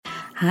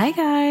Hi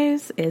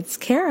guys, it's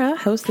Kara,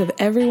 host of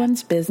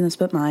Everyone's Business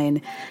But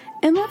Mine.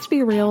 And let's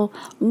be real,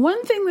 one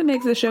thing that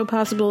makes the show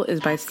possible is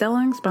by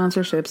selling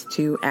sponsorships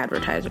to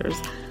advertisers.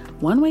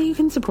 One way you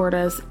can support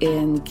us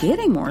in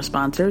getting more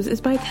sponsors is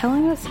by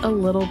telling us a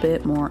little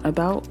bit more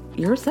about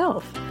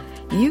yourself.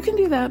 You can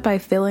do that by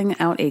filling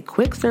out a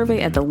quick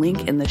survey at the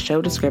link in the show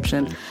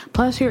description.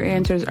 Plus, your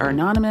answers are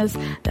anonymous.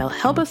 They'll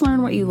help us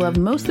learn what you love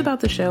most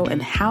about the show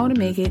and how to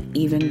make it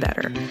even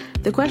better.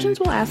 The questions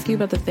will ask you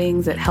about the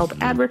things that help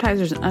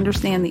advertisers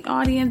understand the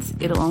audience.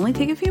 It'll only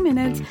take a few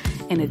minutes,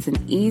 and it's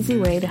an easy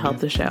way to help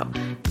the show.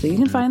 So you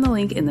can find the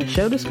link in the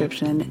show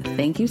description.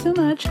 Thank you so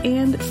much,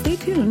 and stay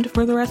tuned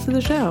for the rest of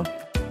the show.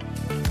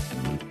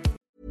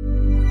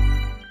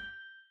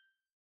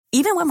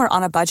 Even when we're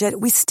on a budget,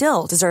 we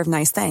still deserve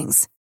nice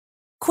things.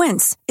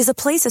 Quince is a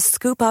place to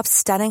scoop up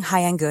stunning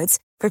high-end goods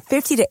for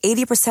 50 to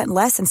 80%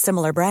 less than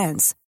similar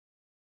brands.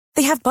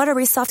 They have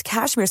buttery soft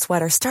cashmere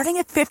sweaters starting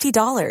at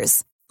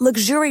 $50,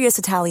 luxurious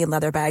Italian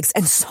leather bags,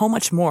 and so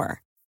much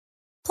more.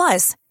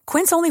 Plus,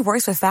 Quince only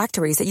works with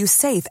factories that use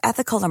safe,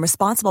 ethical, and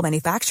responsible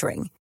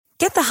manufacturing.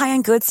 Get the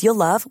high-end goods you'll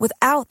love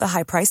without the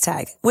high price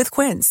tag with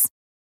Quince.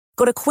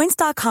 Go to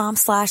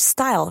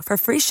quince.com/style for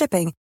free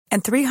shipping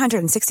and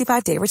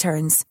 365-day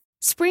returns.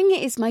 Spring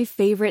is my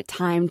favorite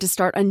time to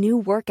start a new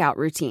workout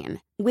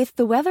routine. With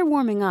the weather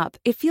warming up,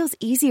 it feels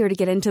easier to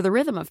get into the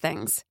rhythm of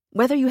things.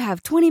 Whether you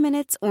have 20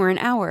 minutes or an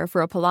hour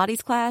for a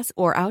Pilates class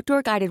or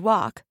outdoor guided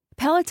walk,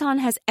 Peloton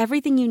has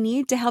everything you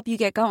need to help you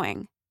get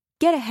going.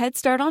 Get a head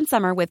start on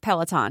summer with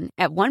Peloton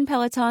at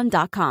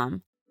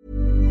onepeloton.com.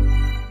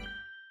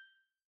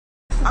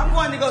 I'm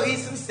going to go eat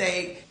some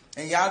steak,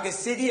 and y'all can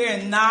sit here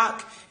and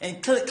knock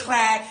and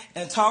click-clack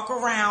and talk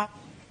around.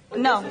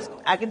 No,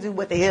 I can do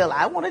what the hell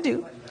I want to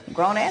do.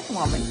 Grown-ass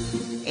woman.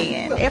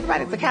 And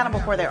everybody's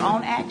accountable for their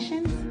own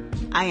actions.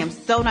 I am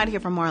so not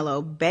here for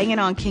Marlo banging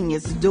on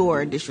Kimye's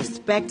door,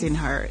 disrespecting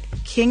her.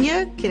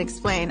 Kimye can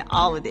explain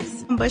all of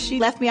this. But she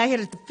left me out here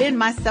to defend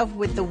myself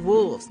with the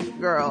wolves.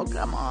 Girl,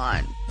 come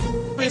on.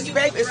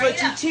 Respect is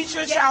what you teach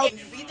your child.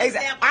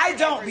 I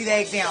don't be the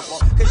example,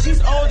 because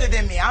she's older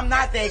than me. I'm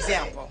not the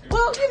example.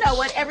 Well, you know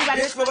what,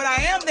 everybody's... But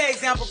I am the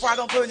example for I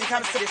don't put any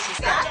kind of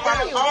disrespect.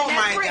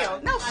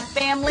 No,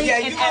 family. Yeah,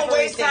 you won't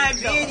waste time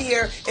being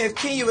here if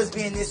Kimye was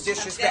being this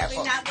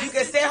disrespectful. You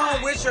can stay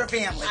home with your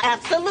family.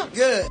 Absolutely.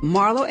 Good.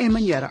 Marlo and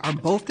Manetta are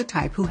both the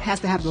type who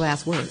has to have the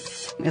last word.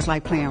 It's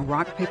like playing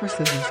rock, paper,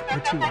 scissors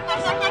with two rocks.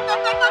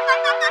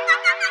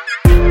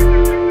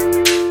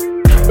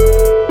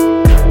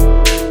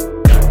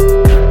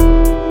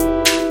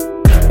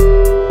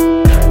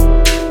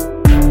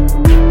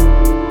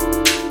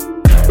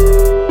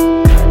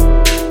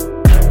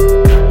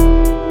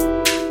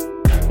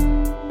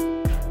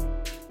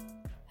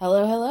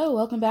 Hello,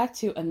 welcome back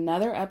to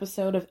another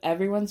episode of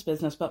Everyone's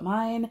Business But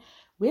Mine.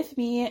 With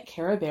me,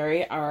 Kara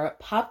Berry, our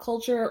pop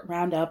culture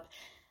roundup.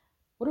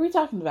 What are we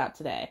talking about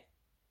today?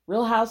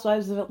 Real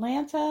Housewives of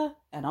Atlanta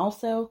and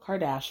also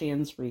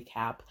Kardashians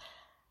recap.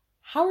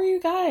 How are you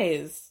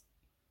guys?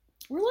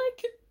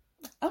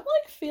 I'm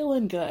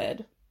feeling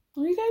good.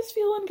 Are you guys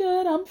feeling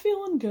good? I'm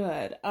feeling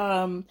good.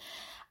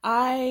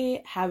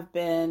 I have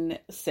been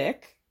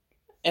sick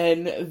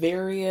in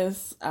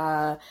various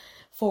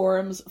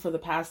forums for the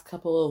past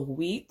couple of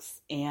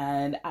weeks,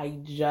 and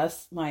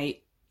my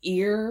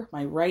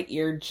right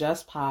ear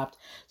just popped,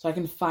 so I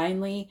can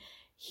finally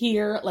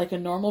hear like a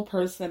normal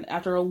person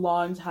after a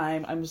long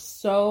time. I'm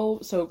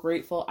so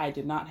grateful I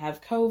did not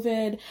have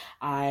COVID.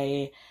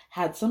 I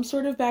had some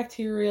sort of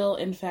bacterial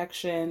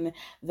infection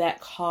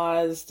that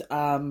caused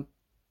what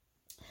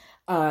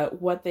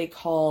they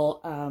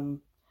call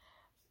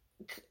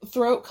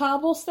throat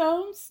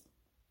cobblestones,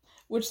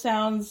 which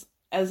sounds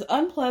as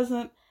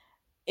unpleasant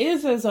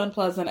as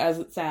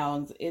it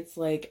sounds. It's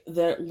like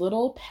the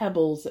little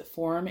pebbles that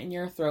form in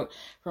your throat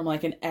from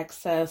like an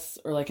excess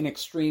or like an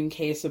extreme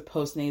case of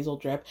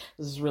postnasal drip.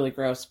 This is really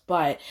gross,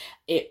 but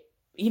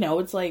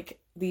it's like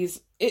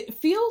these, it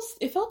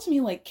felt to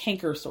me like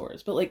canker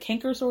sores, but like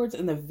canker sores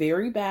in the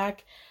very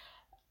back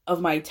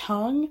of my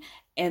tongue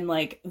and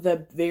like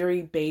the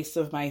very base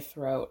of my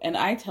throat. And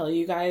I tell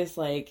you guys,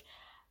 like,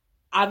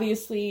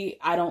 obviously,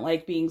 I don't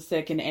like being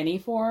sick in any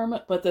form,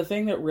 but the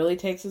thing that really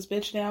takes this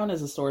bitch down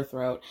is a sore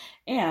throat.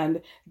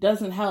 And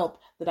doesn't help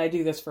that I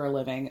do this for a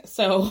living.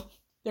 So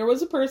there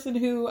was a person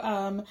who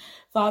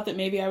thought that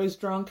maybe I was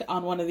drunk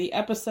on one of the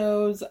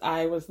episodes.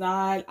 I was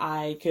not.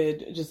 I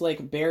could just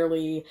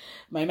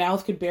my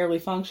mouth could barely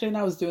function.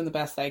 I was doing the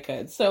best I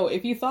could. So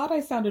if you thought I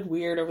sounded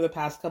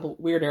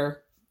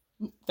weirder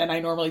than I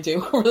normally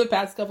do over the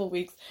past couple of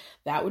weeks,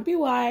 that would be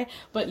why.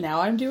 But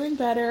now I'm doing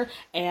better,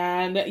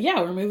 and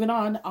yeah, we're moving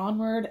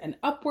onward and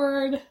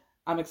upward.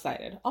 I'm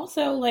excited.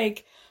 Also,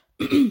 like,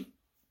 can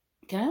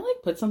I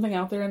put something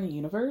out there in the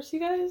universe,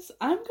 you guys?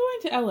 I'm going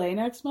to LA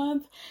next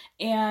month,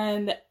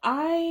 and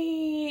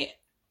I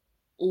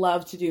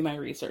love to do my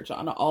research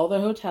on all the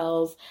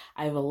hotels.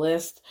 I have a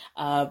list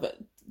of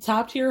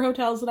top tier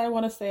hotels that I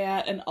want to stay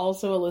at, and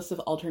also a list of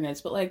alternates.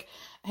 But like,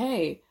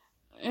 hey,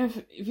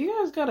 if you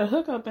guys got a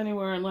hookup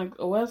anywhere in like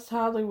West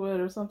Hollywood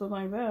or something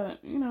like that,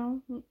 you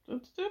know,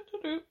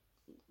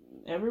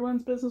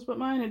 everyone's business but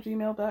mine at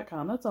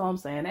gmail.com. That's all I'm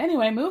saying.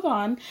 Anyway, move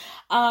on.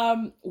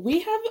 We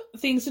have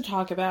things to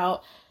talk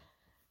about.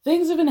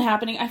 Things have been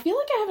happening. I feel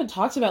like I haven't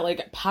talked about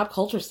like pop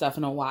culture stuff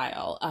in a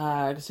while.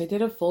 Because I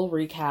did a full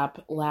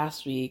recap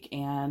last week,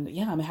 and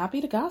yeah, I'm happy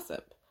to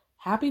gossip.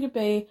 Happy to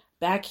be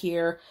back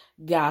here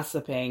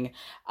gossiping.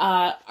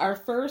 Our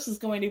first is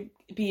going to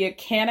be a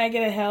can I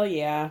get a hell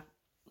yeah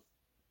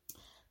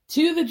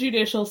to the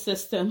judicial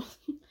system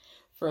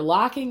for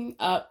locking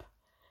up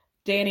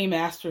Danny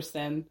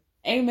Masterson.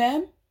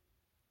 Amen?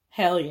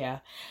 Hell yeah.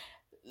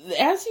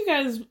 As you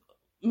guys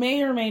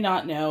may or may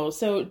not know,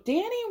 so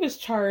Danny was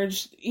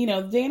charged, you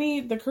know,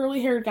 Danny, the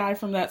curly-haired guy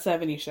from That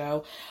 70s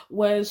Show,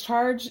 was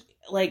charged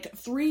like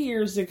 3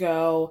 years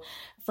ago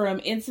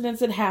from incidents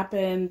that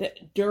happened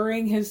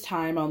during his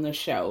time on the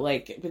show,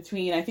 like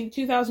between, I think,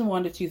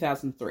 2001 to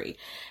 2003.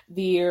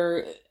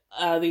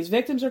 These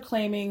victims are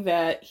claiming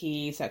that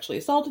he sexually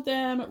assaulted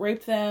them,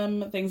 raped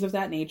them, things of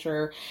that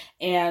nature.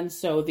 And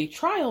so the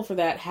trial for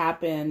that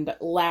happened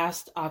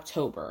last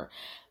October.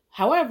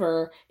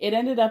 However, it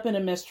ended up in a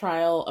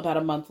mistrial about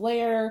a month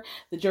later.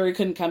 The jury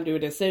couldn't come to a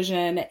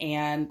decision.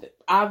 And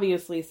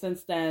obviously,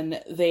 since then,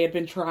 they had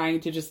been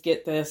trying to just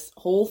get this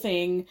whole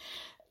thing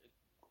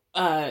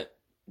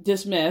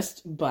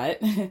dismissed,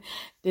 but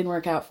didn't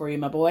work out for you,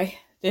 my boy.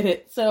 Did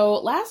it. So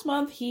last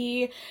month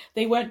they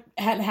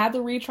had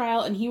the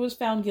retrial, and he was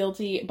found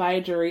guilty by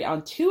a jury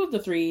on 2 of the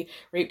 3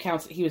 rape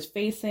counts that he was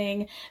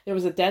facing. There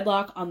was a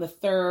deadlock on the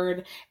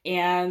 3rd.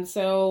 And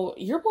so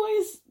your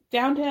boy's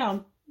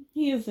downtown.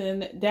 He is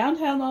in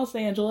downtown Los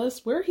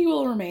Angeles, where he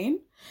will remain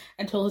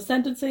until his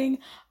sentencing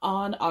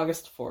on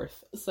August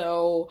 4th.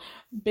 So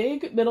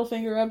big middle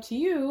finger up to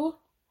you.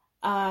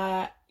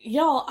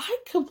 Y'all, I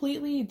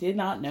completely did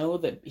not know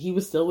that he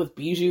was still with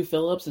Bijou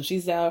Phillips, and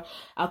she's out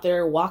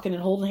there walking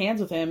and holding hands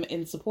with him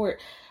in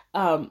support.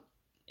 Like,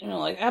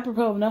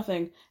 apropos of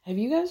nothing, have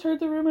you guys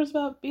heard the rumors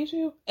about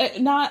Bijou?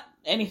 Not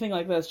anything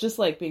like this, just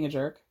like being a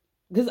jerk.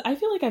 Because I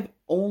feel like I've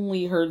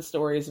only heard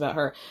stories about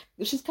her.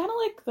 She's kind of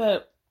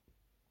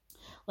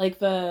like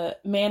the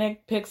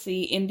manic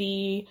pixie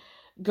indie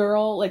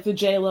girl, like the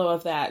J-Lo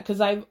of that, because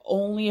I've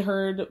only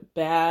heard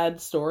bad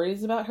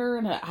stories about her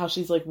and how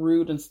she's like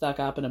rude and stuck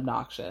up and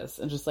obnoxious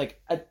and just like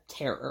a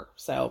terror.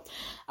 So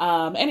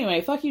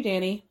anyway, fuck you,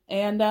 Danny,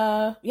 and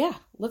yeah,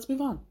 let's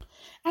move on.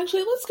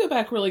 Actually, let's go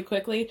back really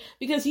quickly,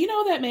 because you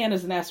know that man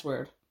is an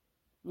S-word.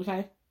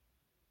 Okay,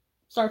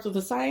 starts with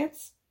a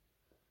science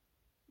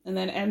and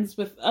then ends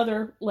with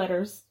other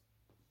letters.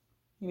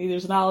 Maybe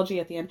there's an ology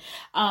at the end,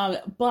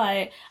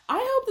 but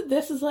I hope that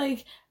this is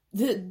like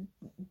the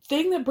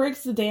thing that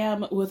breaks the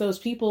dam with those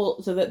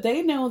people, so that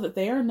they know that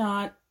they are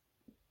not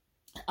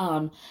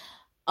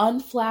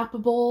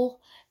unflappable,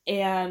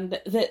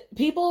 and that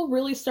people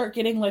really start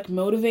getting like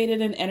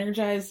motivated and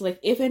energized, like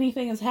if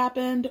anything has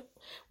happened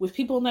with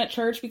people in that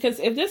church. Because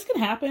if this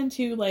can happen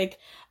to like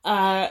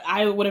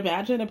I would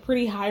imagine a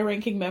pretty high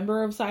ranking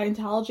member of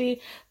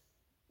Scientology,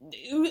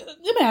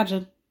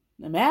 imagine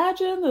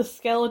the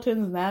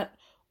skeletons in that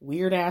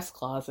weird ass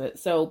closet.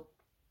 So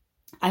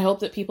I hope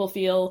that people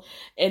feel,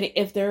 and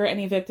if there are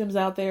any victims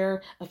out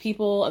there of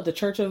people of the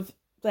church of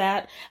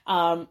that,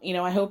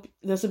 I hope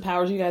this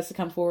empowers you guys to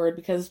come forward,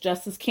 because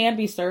justice can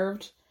be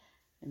served,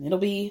 and it'll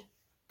be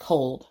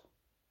cold,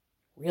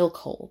 real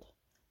cold.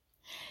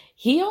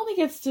 He only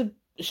gets to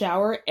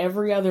shower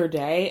every other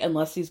day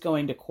unless he's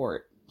going to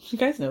court. You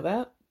guys know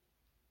that?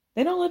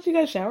 They don't let you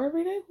guys shower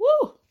every day?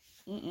 Woo!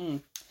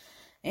 Mm-mm.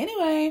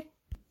 Anyway,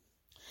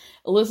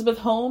 Elizabeth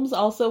Holmes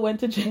also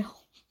went to jail.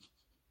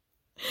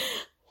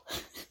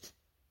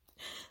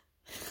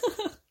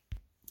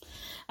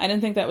 I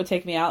didn't think that would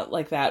take me out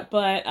like that.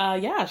 But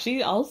yeah,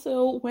 she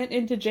also went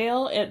into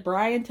jail at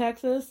Bryan,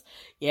 Texas.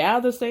 Yeah,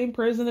 the same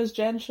prison as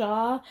Jen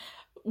Shaw.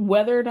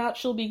 Whether or not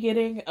she'll be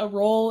getting a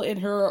role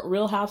in her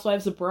Real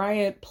Housewives of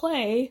Bryan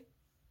play,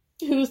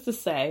 who's to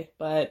say?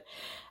 But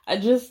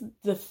just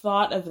the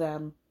thought of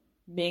them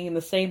being in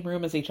the same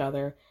room as each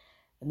other,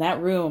 and that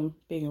room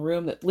being a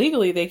room that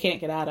legally they can't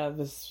get out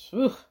of, is,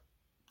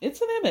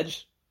 it's an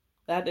image.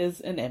 That is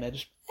an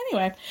image.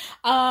 Anyway,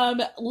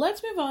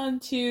 let's move on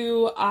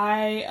to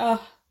our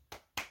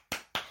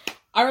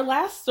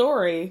last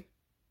story.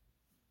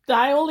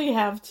 I only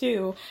have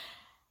 2.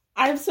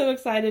 I'm so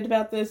excited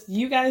about this.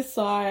 You guys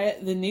saw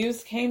it. The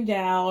news came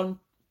down.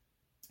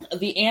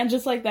 The And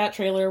Just Like That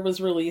trailer was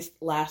released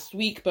last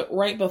week, but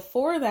right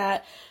before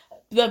that,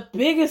 the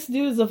biggest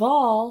news of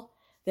all,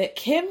 that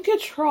Kim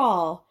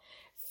Cattrall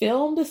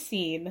filmed a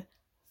scene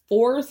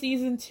for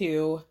season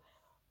 2,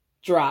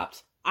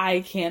 dropped.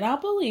 I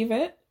cannot believe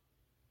it.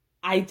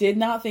 I did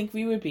not think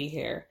we would be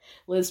here.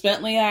 Liz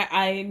Bentley,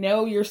 I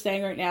know you're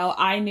saying right now,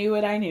 I knew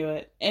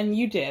it. And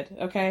you did,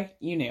 okay?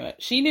 You knew it.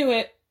 She knew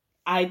it.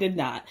 I did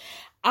not.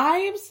 I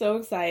am so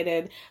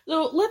excited.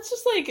 So let's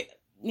just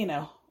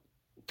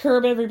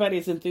curb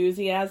everybody's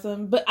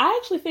enthusiasm. But I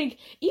actually think,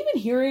 even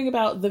hearing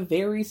about the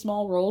very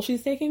small role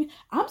she's taking,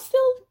 I'm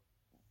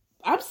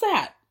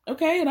sad.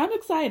 Okay, and I'm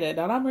excited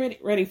and I'm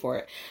ready for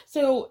it.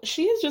 So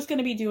she is just going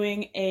to be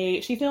doing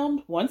she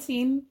filmed one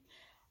scene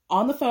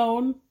on the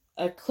phone,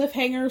 a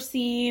cliffhanger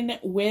scene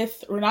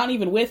with, or not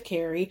even with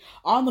Carrie,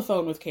 on the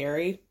phone with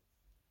Carrie.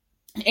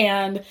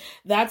 And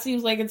that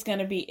seems like it's going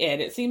to be it.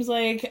 It seems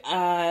like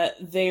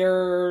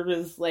there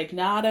is like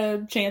not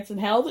a chance in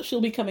hell that she'll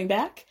be coming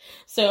back.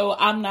 So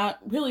I'm not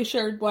really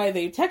sure why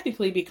they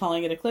technically be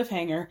calling it a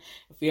cliffhanger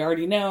if we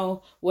already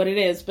know what it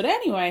is. But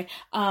anyway,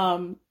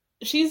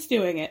 she's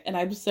doing it, and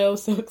I'm so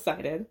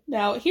excited.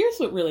 Now, here's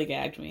what really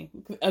gagged me.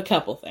 A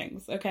couple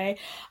things, okay?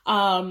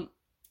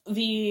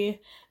 The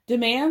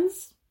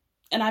demands,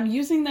 and I'm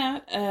using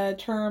that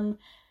term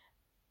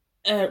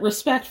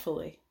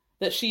respectfully,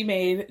 that she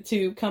made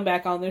to come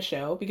back on this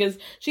show, because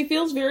she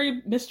feels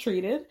very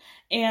mistreated,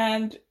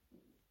 and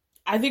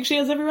I think she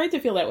has every right to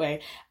feel that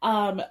way.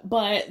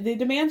 But the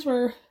demands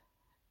were,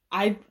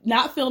 I'm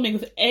not filming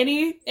with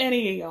any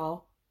of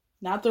y'all.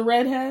 Not the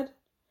redhead,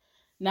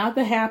 not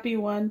the happy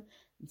one,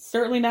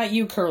 certainly not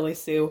you, Curly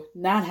Sue.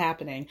 Not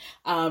happening.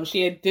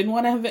 She didn't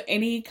want to have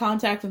any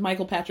contact with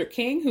Michael Patrick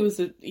King, who's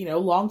a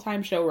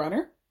longtime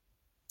showrunner.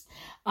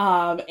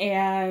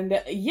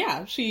 And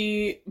yeah,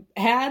 she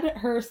had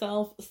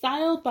herself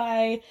styled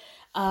by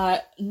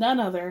none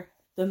other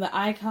than the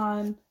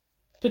icon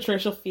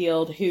Patricia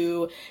Field,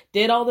 who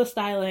did all the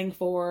styling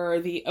for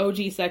the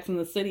OG Sex and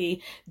the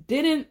City.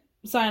 Didn't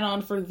sign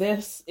on for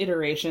this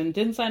iteration,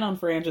 didn't sign on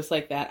for Anne Just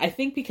Like That. I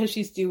think because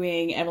she's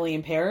doing Emily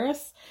in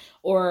Paris,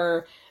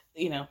 or,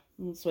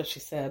 that's what she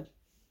said.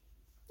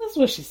 That's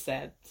what she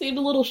said. Seemed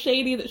a little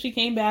shady that she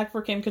came back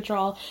for Kim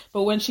Cattrall,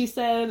 but when she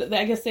said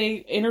that, I guess they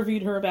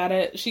interviewed her about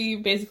it, she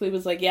basically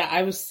was like, yeah,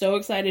 I was so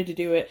excited to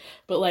do it,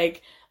 but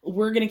like,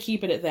 we're going to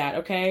keep it at that,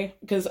 okay?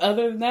 Because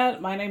other than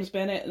that, my name's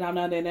Bennett and I'm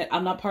not in it.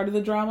 I'm not part of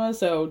the drama,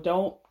 so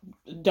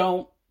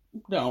don't.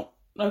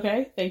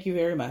 Okay? Thank you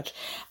very much.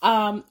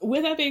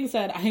 With that being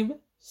said, I'm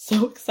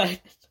so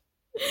excited.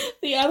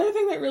 The other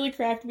thing that really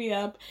cracked me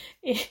up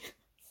is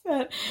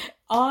that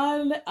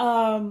on,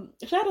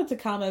 shout out to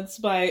comments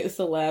by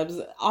celebs,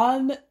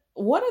 on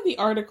one of the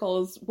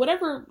articles,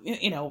 whatever,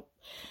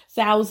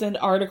 1,000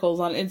 articles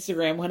on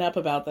Instagram went up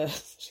about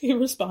this, she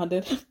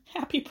responded,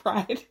 "Happy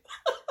Pride."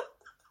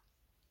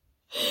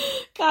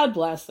 God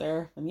bless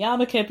her. And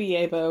Yama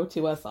Kepiebo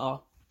to us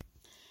all.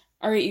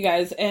 All right, you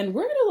guys, and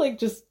we're going to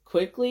just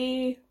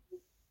quickly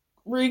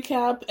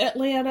recap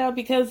Atlanta,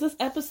 because this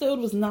episode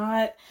was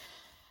not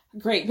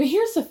great. But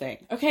here's the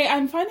thing, okay?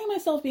 I'm finding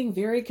myself being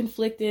very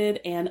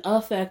conflicted and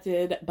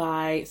affected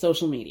by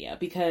social media,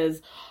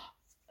 because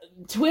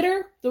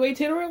Twitter, the way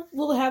Twitter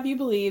will have you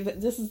believe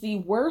that this is the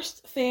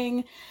worst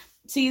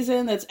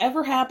season that's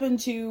ever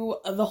happened to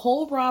the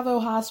whole Bravo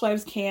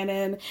Housewives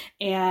canon,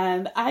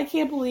 and I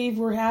can't believe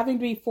we're having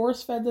to be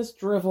force-fed this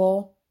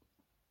drivel.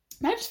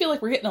 And I just feel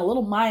like we're getting a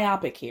little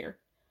myopic here,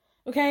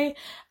 okay?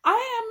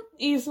 I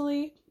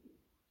am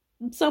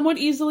somewhat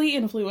easily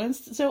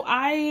influenced, so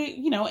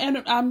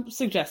and I'm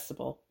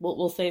suggestible,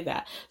 we'll say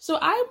that. So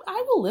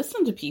I will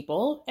listen to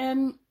people,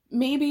 and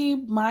maybe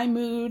my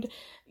mood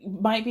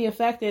might be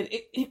affected.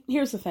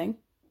 Here's the thing,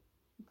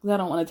 because I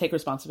don't want to take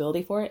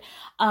responsibility for it.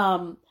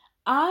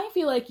 I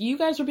feel like you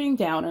guys are being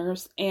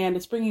downers, and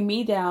it's bringing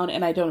me down,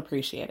 and I don't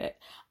appreciate it.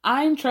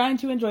 I'm trying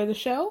to enjoy the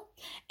show,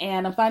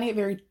 and I'm finding it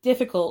very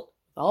difficult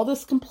with all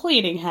this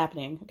complaining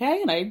happening,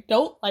 okay? And I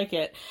don't like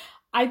it.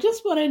 I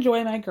just want to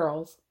enjoy my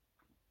girls.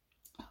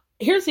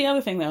 Here's the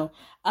other thing, though.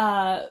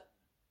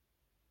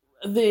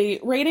 The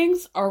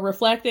ratings are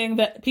reflecting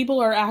that people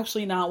are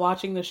actually not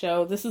watching the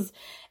show.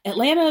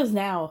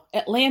 Atlanta.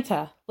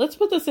 Let's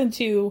put this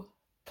into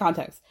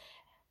context.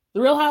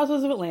 The Real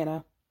Housewives of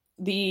Atlanta,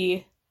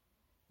 the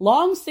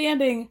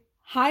long-standing,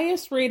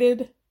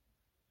 highest-rated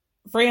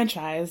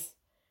franchise,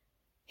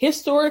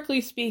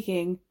 historically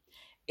speaking,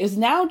 is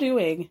now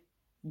doing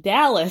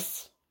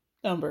Dallas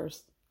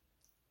numbers.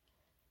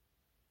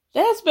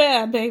 That's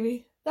bad,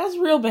 baby. That's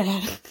real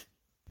bad.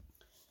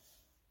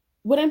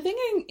 What I'm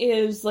thinking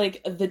is,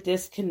 the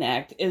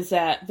disconnect is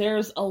that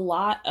there's a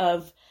lot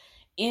of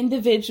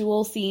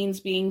individual scenes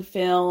being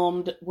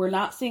filmed. We're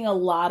not seeing a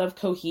lot of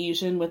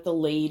cohesion with the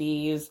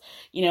ladies.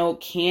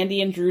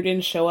 Candy and Drew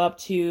didn't show up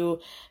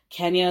to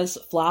Kenya's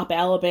Flop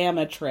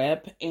Alabama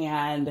trip,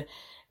 and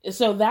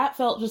so that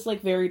felt just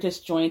very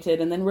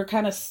disjointed. And then we're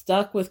kind of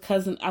stuck with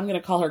I'm going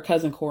to call her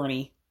Cousin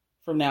Corny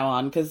from now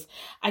on, because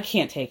I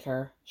can't take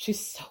her.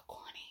 She's so corny.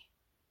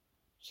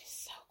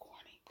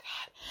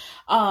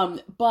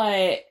 God.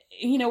 But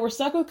we're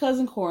stuck with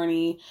Cousin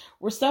Corny.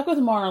 We're stuck with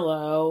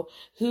Marlo,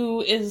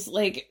 who is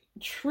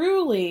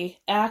truly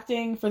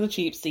acting for the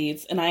cheap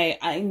seats, and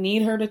I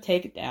need her to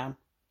take it down.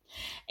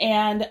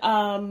 And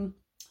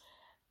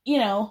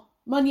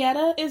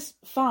Moneta is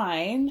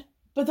fine,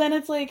 but then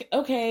it's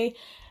okay,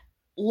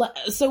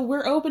 so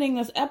we're opening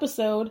this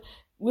episode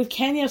with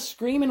Kenya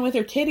screaming with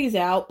her titties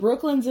out.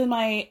 Brooklyn's in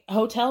my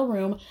hotel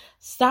room.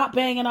 Stop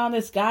banging on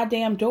this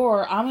goddamn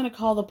door. I'm going to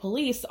call the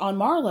police on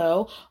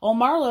Marlo. Well,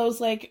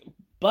 Marlo's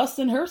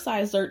busting her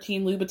size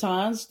 13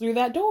 Louboutins through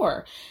that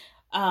door.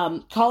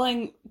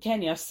 calling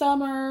Kenya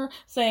Summer,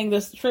 saying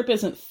this trip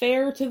isn't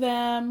fair to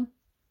them.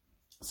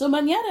 So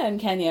Monyetta and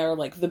Kenya are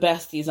like the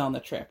besties on the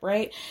trip,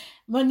 right?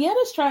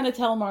 Monyetta's trying to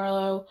tell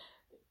Marlo,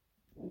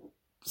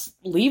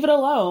 leave it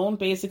alone,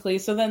 basically.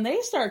 So then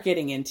they start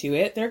getting into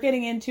it. They're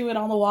getting into it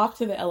on the walk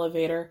to the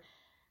elevator,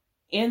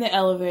 in the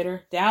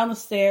elevator, down the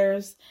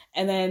stairs,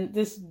 and then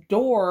this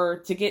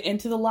door to get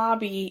into the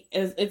lobby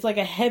it's like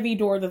a heavy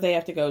door that they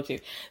have to go to.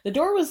 The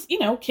door was,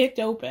 kicked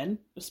open. It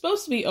was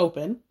supposed to be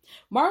open.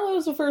 Marlo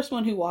is the first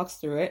one who walks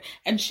through it,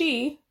 and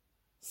she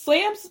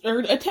attempts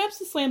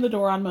to slam the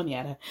door on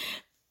Monyetta.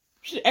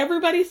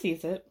 Everybody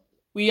sees it.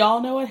 We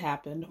all know what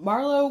happened.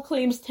 Marlo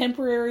claims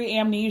temporary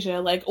amnesia,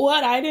 like,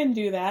 what? I didn't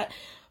do that.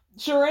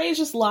 Sheree's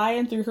just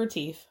lying through her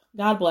teeth.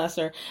 God bless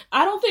her.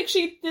 I don't think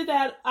she did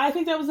that. I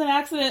think that was an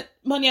accident.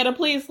 Monyetta,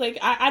 please. Like,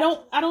 I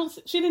don't,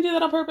 she didn't do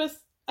that on purpose.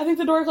 I think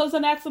the door closed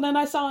on accident.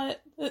 I saw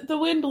it. The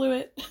wind blew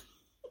it.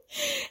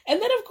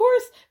 And then, of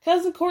course,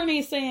 Cousin Courtney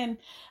is saying,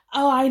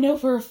 oh, I know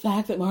for a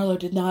fact that Marlo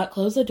did not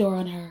close the door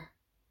on her.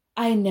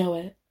 I know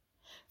it.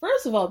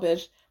 First of all,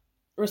 bitch,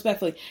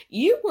 respectfully,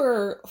 you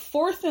were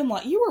fourth in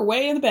line. You were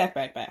way in the back,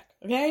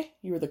 okay?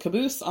 You were the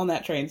caboose on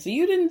that train, so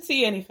you didn't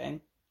see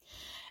anything.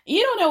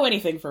 You don't know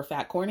anything for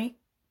Fat Corny.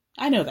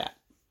 I know that.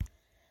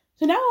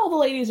 So now all the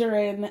ladies are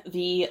in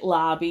the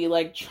lobby,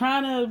 like,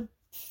 trying to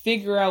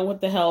figure out what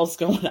the hell's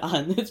going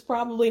on. It's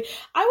probably,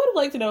 I would have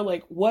liked to know,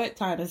 like, what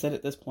time is it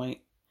at this point?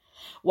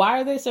 Why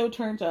are they so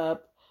turned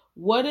up?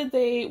 What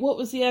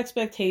was the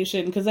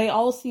expectation? Because they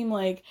all seem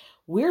like,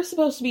 we're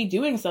supposed to be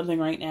doing something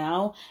right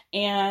now,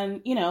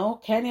 and,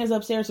 Kenya's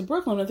upstairs in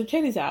Brooklyn with her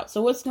titties out,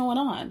 so what's going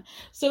on?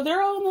 So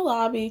they're all in the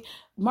lobby.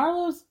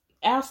 Marlo's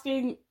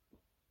asking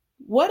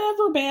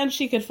whatever band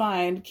she could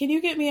find, can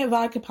you get me a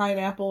vodka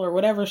pineapple or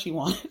whatever she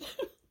wanted?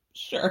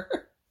 Sure.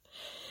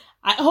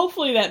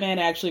 Hopefully that man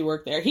actually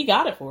worked there. He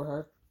got it for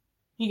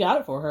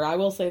her. I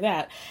will say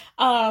that.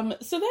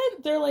 So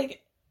then they're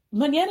like,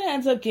 Monyetta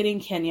ends up getting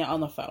Kenya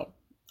on the phone,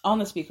 on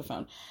the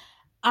speakerphone.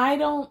 I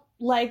don't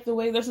like the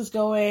way this is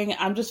going.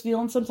 I'm just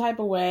feeling some type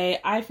of way.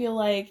 I feel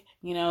like,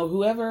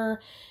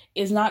 whoever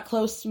is not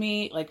close to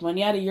me, like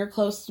Monyetta, you're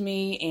close to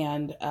me,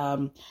 and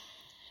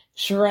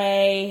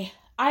Sheree,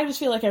 I just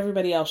feel like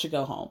everybody else should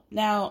go home.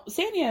 Now,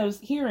 Sanya's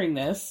hearing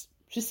this.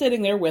 She's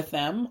sitting there with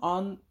them,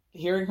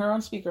 hearing her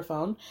on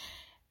speakerphone.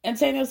 And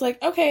Sanya's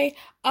like, okay,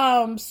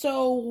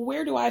 so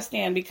where do I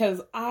stand? Because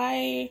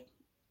I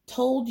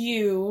told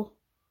you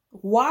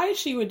why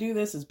she would do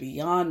this is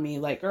beyond me.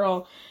 Like,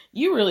 girl,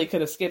 you really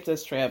could have skipped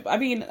this trip. I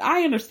mean,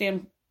 I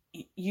understand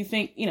you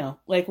think,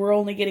 like we're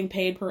only getting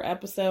paid per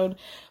episode,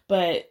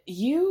 but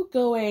you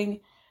going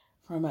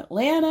from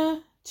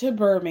Atlanta to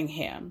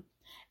Birmingham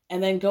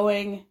and then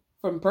going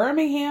from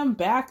Birmingham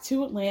back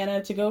to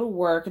Atlanta to go to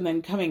work and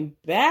then coming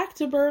back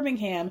to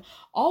Birmingham,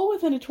 all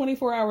within a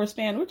 24-hour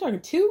span. We're talking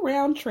 2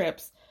 round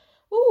trips.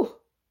 Ooh,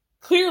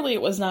 clearly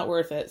it was not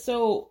worth it.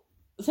 So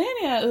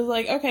Sanya is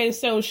like, okay,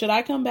 so should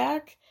I come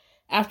back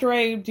after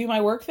I do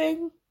my work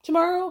thing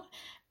tomorrow?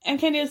 And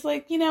Kenya's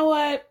like, you know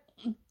what?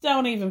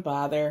 Don't even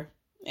bother.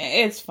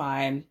 It's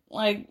fine.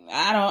 Like,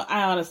 I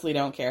honestly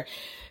don't care.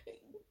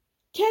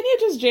 Kenya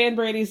just Jan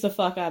Brady's the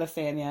fuck out of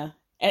Sanya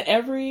at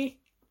every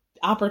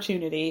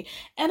opportunity.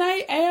 And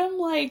I am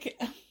like,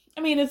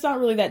 I mean, it's not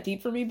really that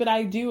deep for me, but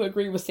I do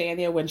agree with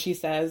Sanya when she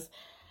says,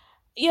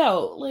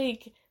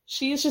 like,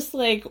 she's just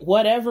like,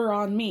 whatever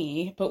on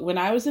me. But when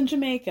I was in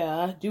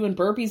Jamaica doing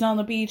burpees on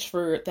the beach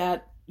for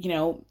that,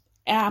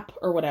 app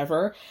or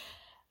whatever,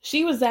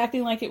 she was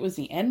acting like it was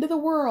the end of the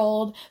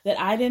world, that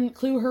I didn't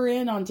clue her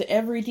in onto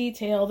every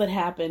detail that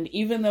happened,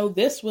 even though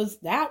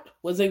that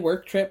was a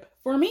work trip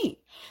for me.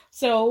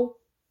 So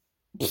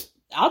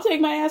I'll take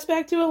my ass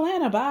back to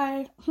Atlanta.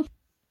 Bye.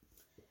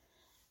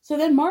 So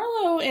then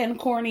Marlo and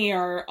Corny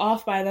are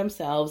off by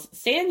themselves.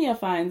 Sanya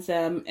finds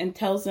them and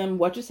tells them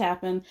what just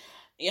happened.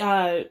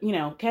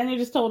 Kenya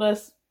just told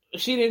us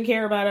she didn't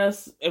care about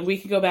us and we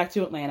could go back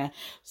to Atlanta.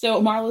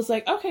 So Marlo's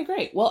like, okay,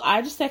 great. Well,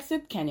 I just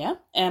texted Kenya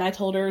and I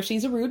told her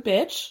she's a rude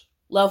bitch.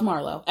 Love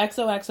Marlo.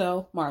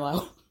 XOXO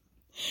Marlo.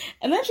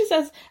 And then she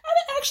says,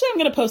 actually, I'm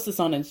going to post this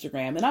on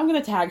Instagram and I'm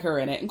going to tag her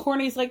in it. And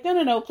Corny's like,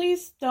 no,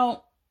 please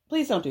don't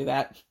do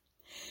that.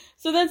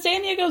 So then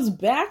Sanya goes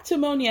back to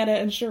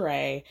Monyetta and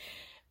Sheree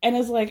and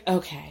is like,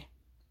 okay,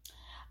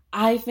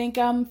 I think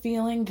I'm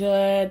feeling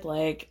good.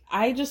 Like,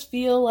 I just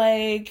feel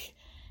like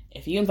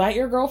if you invite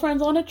your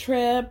girlfriends on a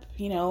trip,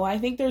 I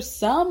think there's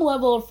some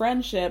level of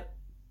friendship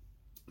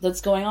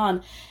that's going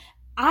on.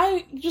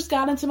 I just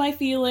got into my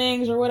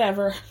feelings or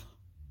whatever.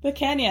 But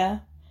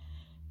Kenya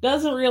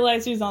doesn't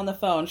realize who's on the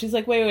phone. She's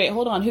like, wait,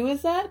 hold on. Who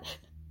is that?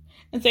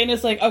 And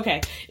Sanya's like, okay,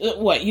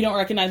 what? You don't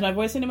recognize my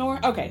voice anymore?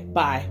 Okay,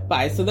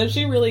 bye. So then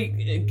she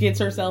really gets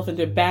herself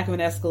into the back of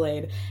an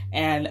Escalade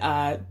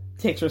and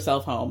takes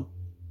herself home.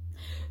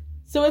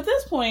 So at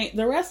this point,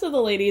 the rest of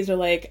the ladies are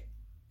like,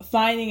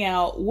 finding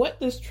out what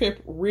this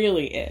trip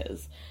really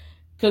is.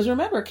 Because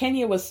remember,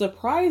 Kenya was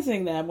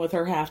surprising them with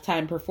her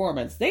halftime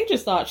performance. They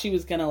just thought she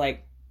was going to,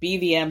 like, be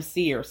the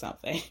MC or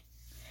something.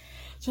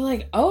 So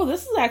like, oh,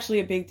 this is actually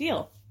a big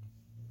deal.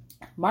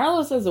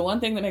 Marlo says the one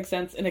thing that makes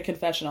sense in a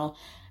confessional.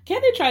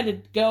 Kenya tried to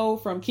go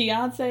from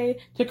Beyonce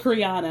to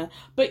Kriana,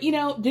 but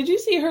did you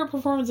see her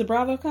performance at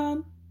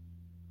BravoCon?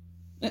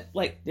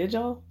 Like, did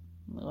y'all?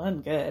 It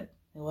wasn't good. It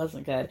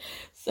wasn't good.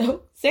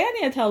 So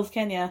Sanya tells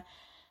Kenya,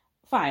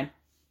 fine,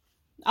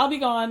 I'll be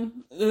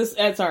gone.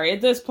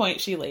 At this point,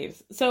 she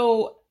leaves.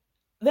 So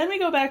then we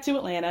go back to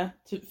Atlanta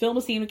to film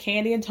a scene with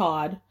Candy and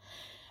Todd.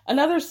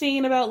 Another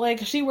scene about, like,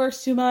 she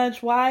works too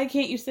much. Why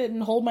can't you sit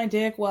and hold my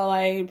dick while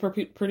I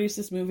produce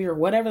this movie or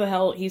whatever the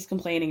hell he's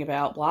complaining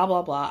about? Blah,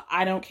 blah, blah.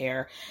 I don't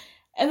care.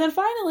 And then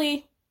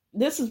finally,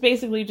 this is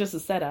basically just a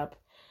setup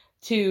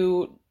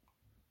to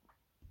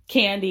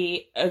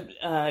Candy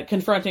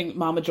confronting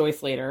Mama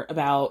Joyce later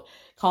about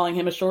calling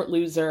him a short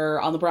loser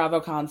on the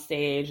BravoCon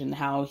stage and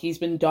how she's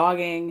been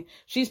dogging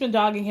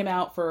him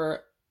out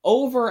for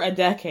over a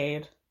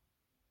decade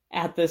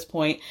at this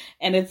point,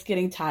 and it's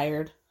getting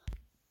tired.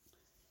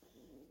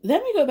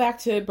 Then we go back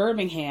to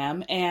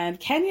Birmingham, and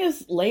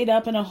Kenya's laid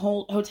up in a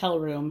hotel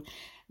room.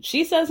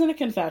 She says in a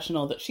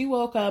confessional that she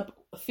woke up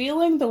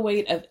feeling the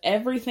weight of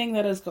everything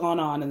that has gone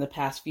on in the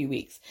past few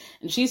weeks.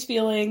 And she's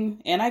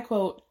feeling, and I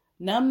quote,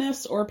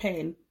 numbness or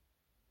pain.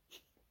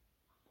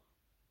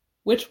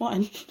 Which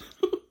one?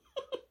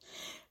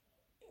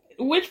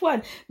 Which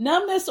one?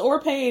 Numbness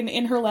or pain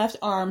in her left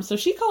arm. So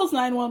she calls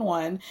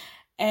 911.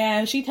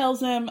 And she tells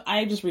them,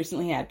 I just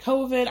recently had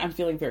COVID. I'm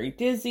feeling very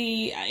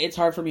dizzy. It's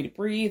hard for me to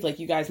breathe. Like,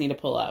 you guys need to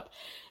pull up.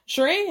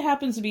 Sheree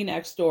happens to be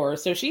next door.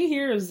 So she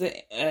hears, the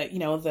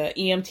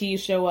EMTs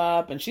show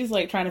up. And she's,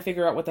 like, trying to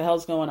figure out what the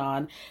hell's going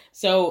on.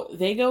 So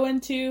they go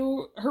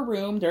into her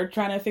room. They're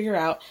trying to figure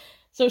out.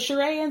 So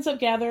Sheree ends up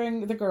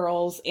gathering the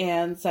girls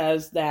and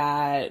says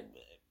that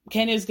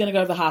Kenya's going to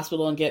go to the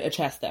hospital and get a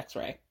chest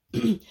x-ray.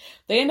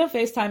 They end up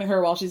FaceTiming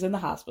her while she's in the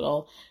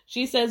hospital.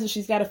 She says that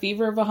she's got a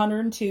fever of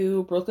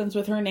 102. Brooklyn's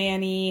with her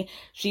nanny.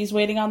 She's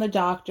waiting on the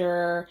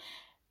doctor.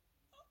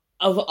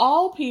 Of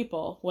all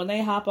people, when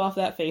they hop off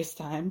that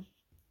FaceTime,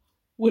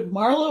 would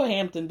Marlo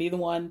Hampton be the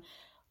one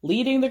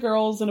leading the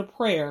girls in a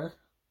prayer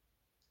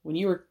when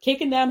you were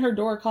kicking down her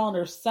door calling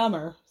her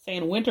summer,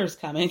 saying winter's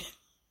coming?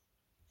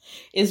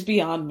 Is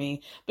beyond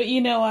me. But you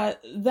know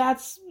what?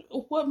 That's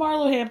what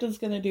Marlo Hampton's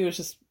going to do, is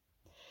just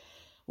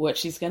what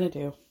she's going to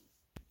do.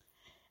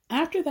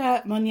 After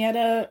that,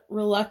 Monietta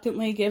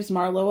reluctantly gives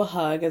Marlo a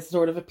hug as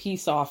sort of a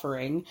peace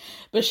offering,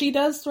 but she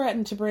does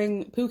threaten to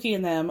bring Pookie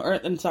and them,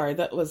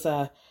 that was,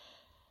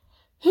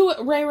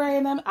 Ray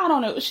and them? I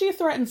don't know. She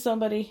threatened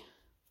somebody.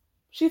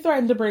 She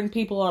threatened to bring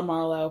people on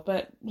Marlo,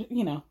 but,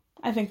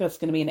 I think that's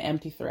going to be an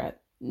empty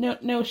threat.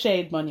 No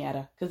shade,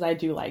 Monietta, because I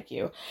do like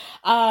you.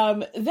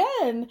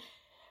 Then,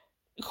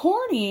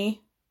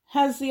 Corny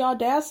has the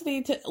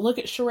audacity to look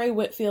at Sheree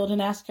Whitfield and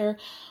ask her,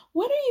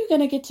 when are you going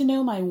to get to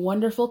know my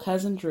wonderful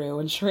cousin Drew?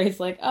 And Sheree's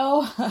like,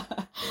 oh,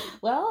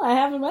 well, I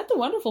haven't met the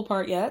wonderful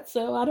part yet,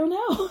 so I don't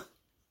know.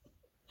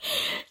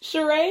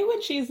 Sheree,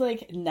 when she's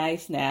like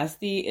nice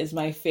nasty, is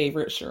my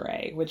favorite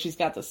Sheree. When she's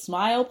got the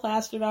smile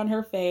plastered on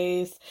her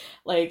face.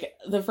 Like,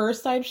 the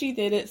first time she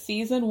did it,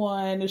 season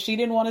 1, she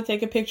didn't want to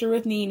take a picture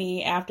with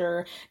Nene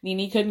after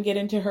Nene couldn't get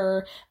into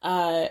her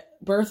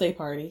birthday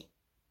party.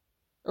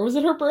 Or was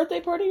it her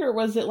birthday party? Or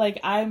was it like,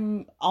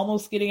 I'm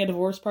almost getting a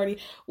divorce party?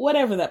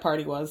 Whatever that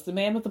party was. The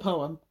man with the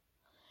poem.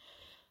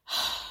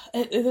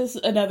 It is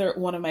another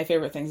one of my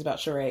favorite things about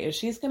Sheree, is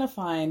she's going to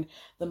find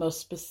the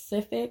most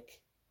specific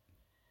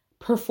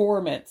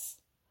performance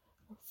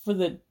for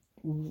the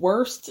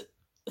worst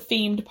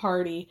themed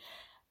party.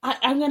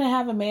 I'm going to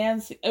have a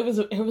man, it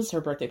was her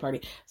birthday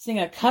party, sing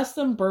a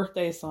custom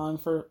birthday song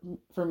for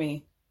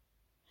me.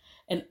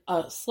 And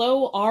a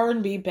slow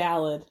R&B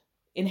ballad.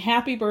 In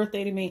Happy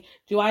Birthday to Me.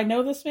 Do I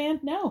know this man?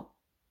 No,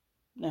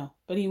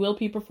 but he will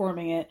be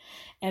performing it.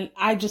 And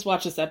I just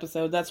watched this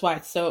episode. That's why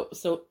it's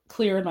so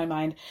clear in my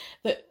mind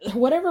that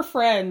whatever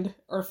friend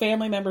or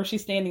family member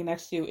she's standing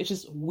next to is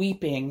just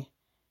weeping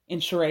in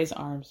Sheree's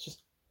arms,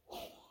 just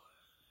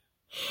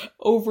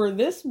over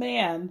this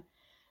man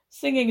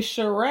singing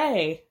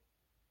Sheree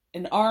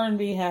an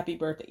R&B Happy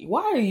Birthday.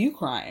 Why are you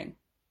crying?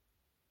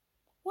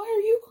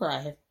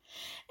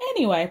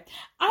 Anyway,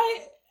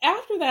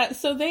 after that,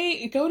 so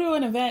they go to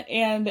an event,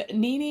 and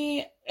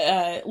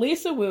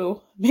Lisa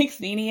Wu makes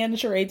Nene and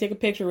Sheree take a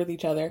picture with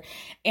each other,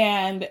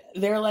 and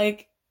they're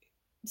like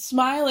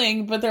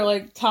smiling, but they're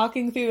like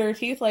talking through their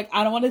teeth, like,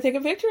 I don't want to take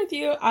a picture with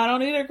you. I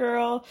don't either,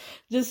 girl.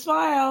 Just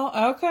smile.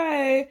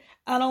 Okay.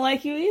 I don't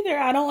like you either.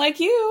 I don't like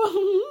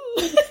you.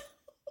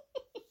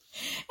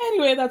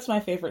 Anyway, that's my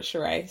favorite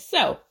Sheree.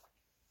 So,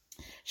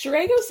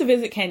 Sheree goes to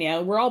visit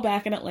Kenya. We're all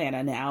back in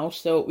Atlanta now,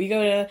 so we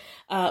go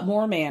to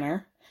Moore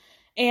Manor.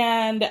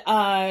 And,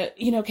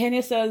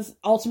 Kenya says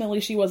ultimately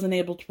she wasn't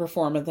able to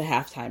perform at the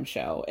halftime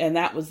show. And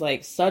that was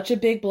like such a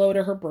big blow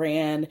to her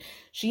brand.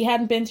 She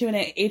hadn't been to an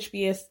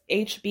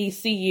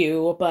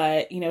HBCU,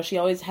 but, she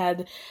always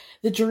had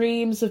the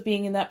dreams of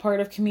being in that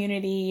part of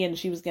community, and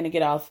she was going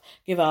to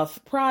give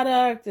off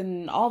product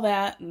and all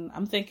that. And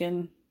I'm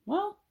thinking,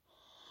 well,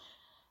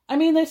 I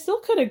mean, they still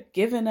could have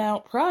given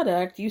out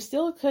product. You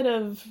still could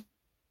have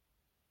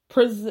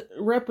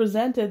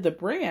represented the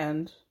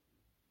brand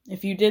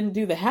if you didn't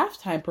do the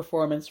halftime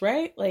performance,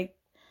 right? Like,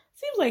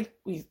 seems like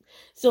we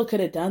still could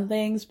have done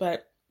things,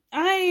 but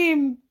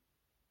I'm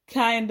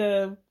kind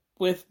of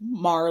with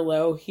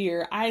Marlo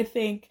here. I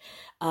think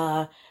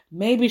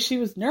maybe she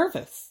was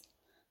nervous.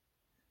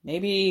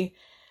 Maybe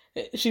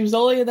she was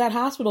only in that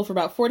hospital for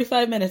about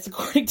 45 minutes,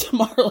 according to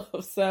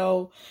Marlo.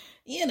 So,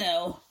 you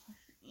know,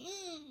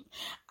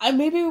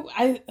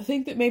 I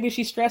think that maybe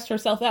she stressed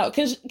herself out,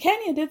 because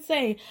Kenya did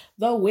say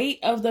the weight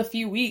of the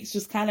few weeks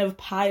just kind of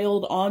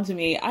piled onto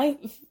me. I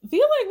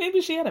feel like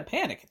maybe she had a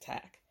panic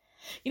attack.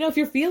 You know, if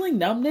you're feeling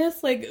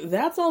numbness, like,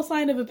 that's all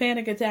sign of a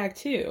panic attack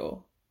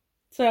too.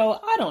 So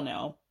I don't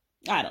know.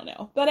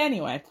 But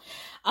anyway,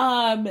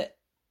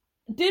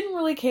 didn't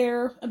really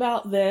care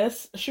about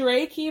this.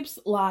 Sheree keeps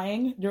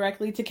lying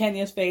directly to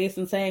Kenya's face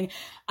and saying,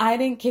 I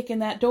didn't kick in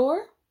that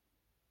door.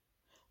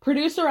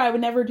 Producer, I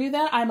would never do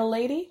that. I'm a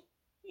lady.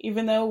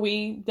 Even though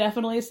we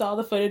definitely saw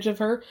the footage of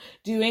her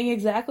doing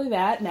exactly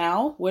that.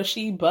 Now, was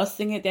she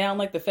busting it down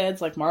like the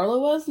feds like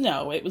Marlo was?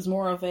 No, it was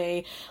more of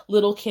a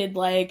little kid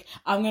like,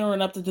 I'm going to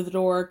run up to the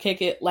door,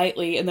 kick it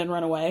lightly, and then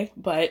run away.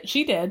 But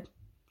she did.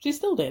 She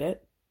still did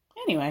it.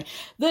 Anyway,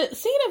 the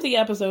scene of the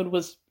episode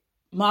was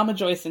Mama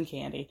Joyce and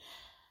Candy.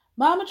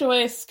 Mama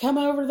Joyce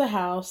coming over to the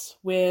house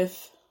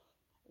with,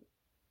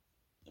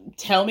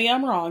 tell me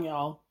I'm wrong,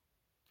 y'all.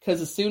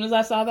 Because as soon as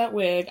I saw that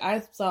wig,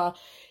 I saw,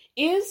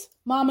 is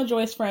Mama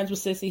Joyce friends with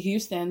Sissy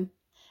Houston?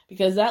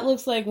 Because that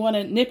looks like one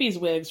of Nippy's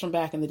wigs from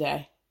back in the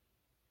day.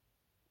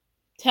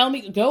 Tell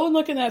me, go and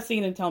look at that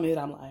scene and tell me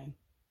that I'm lying.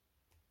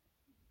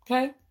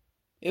 Okay?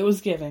 It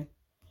was giving.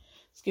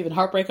 It's giving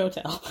Heartbreak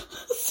Hotel.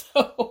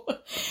 So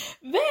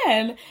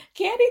then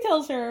Candy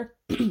tells her,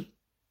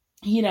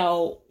 you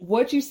know,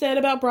 what you said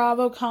about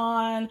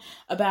BravoCon,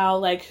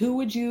 about like, who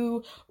would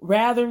you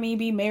rather me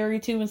be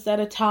married to instead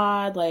of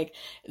Todd? Like,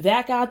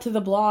 that got to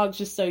the blog,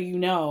 just so you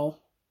know.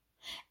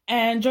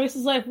 And Joyce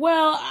is like,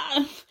 well,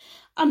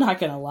 I'm not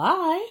going to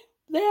lie.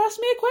 They asked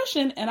me a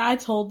question and I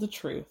told the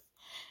truth.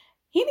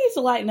 He needs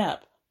to lighten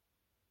up.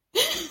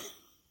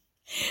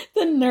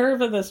 The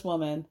nerve of this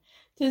woman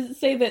to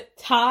say that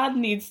Todd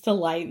needs to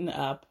lighten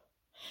up.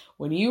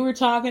 When you were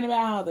talking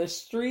about how the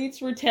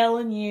streets were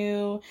telling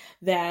you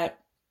that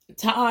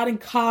Todd and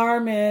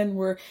Carmen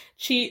were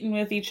cheating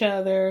with each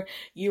other,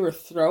 you were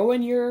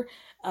throwing your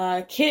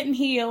kitten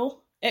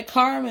heel at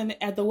Carmen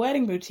at the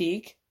wedding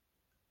boutique.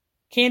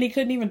 Candy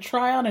couldn't even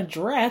try on a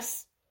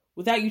dress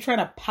without you trying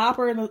to pop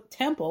her in the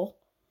temple.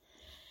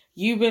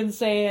 You've been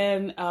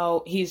saying,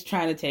 oh, he's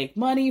trying to take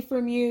money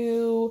from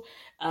you,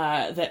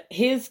 that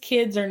his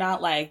kids are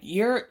not like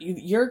your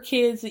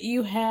kids that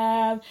you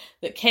have,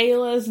 that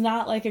Kayla's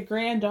not like a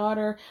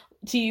granddaughter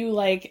to you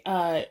like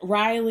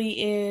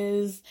Riley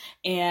is,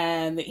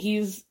 and that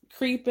he's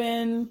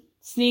creeping,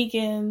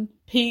 sneaking,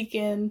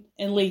 peeking,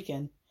 and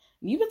leaking.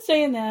 You've been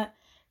saying that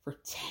for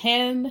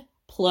 10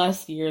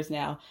 plus years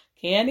now.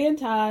 Candy and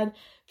Todd.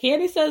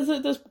 Candy says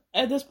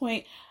at this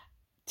point,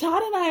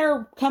 Todd and I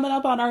are coming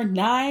up on our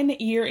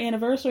 9-year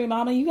anniversary,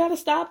 Mama. You got to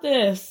stop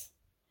this.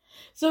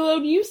 So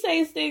when you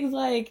say things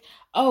like,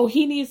 oh,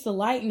 he needs to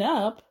lighten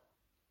up,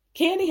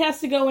 Candy has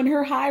to go in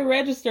her high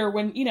register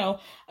when, you know,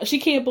 she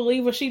can't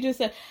believe what she just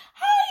said.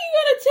 How are you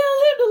going to tell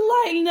him to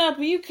lighten up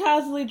and you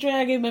constantly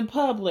drag him in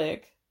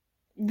public?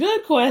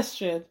 Good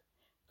question.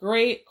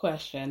 Great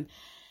question.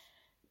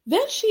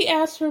 Then she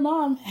asked her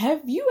mom,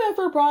 have you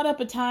ever brought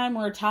up a time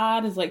where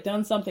Todd has like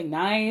done something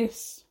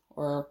nice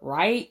or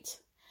right?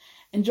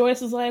 And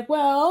Joyce is like,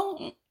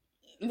 well,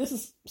 this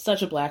is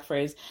such a black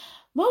phrase.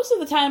 Most of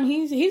the time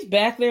he's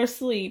back there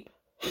asleep.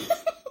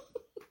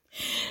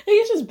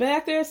 He's just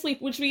back there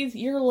asleep, which means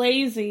you're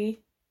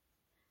lazy.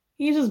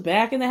 He's just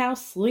back in the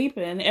house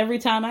sleeping every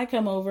time I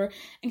come over.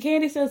 And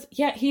Candy says,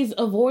 yeah, he's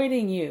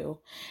avoiding you.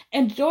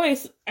 And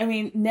Joyce, I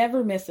mean,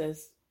 never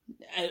misses.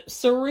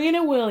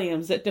 Serena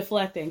Williams at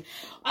deflecting.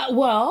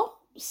 Well,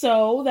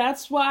 so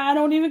that's why I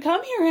don't even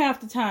come here half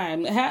the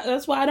time.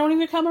 That's why I don't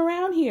even come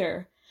around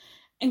here.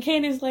 And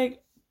Candy's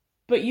like,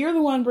 but you're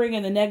the one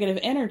bringing the negative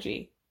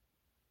energy.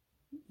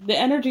 The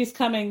energy's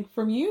coming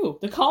from you.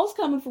 The call's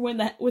coming from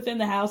within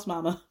the house,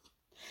 Mama.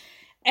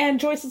 And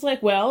Joyce is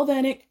like, well,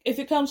 then if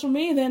it comes from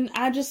me, then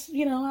I just,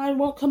 you know, I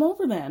won't come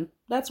over then.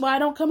 That's why I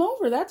don't come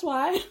over. That's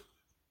why.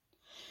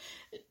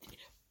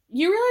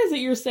 You realize that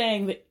you're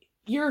saying that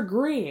you're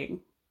agreeing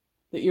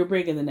that you're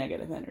bringing the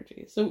negative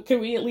energy. So can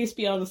we at least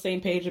be on the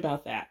same page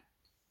about that?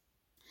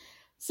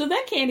 So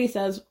then Candy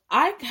says,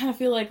 I kind of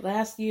feel like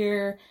last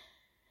year,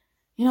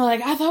 you know,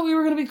 like I thought we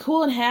were going to be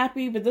cool and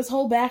happy, but this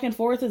whole back and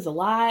forth is a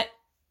lot.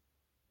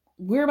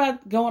 We're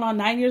about going on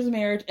 9 years of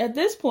marriage. At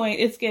this point,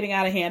 it's getting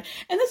out of hand.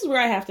 And this is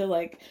where I have to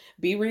like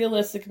be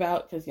realistic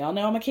about, because y'all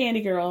know I'm a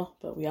Candy girl,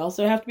 but we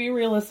also have to be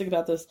realistic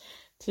about this.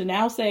 To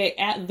now say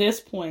at this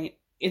point,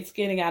 it's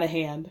getting out of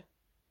hand.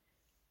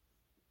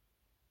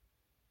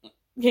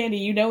 Candy,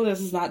 you know this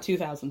is not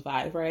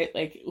 2005, right?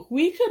 Like,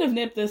 we could have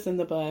nipped this in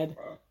the bud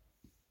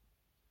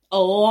a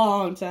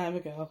long time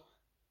ago.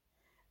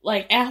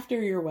 Like,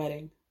 after your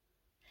wedding.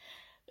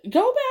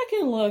 Go back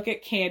and look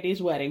at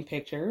Candy's wedding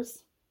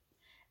pictures,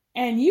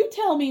 and you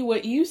tell me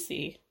what you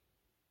see.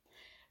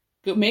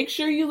 Make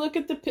sure you look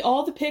at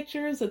all the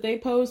pictures that they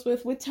posed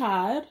with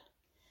Todd,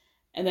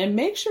 and then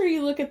make sure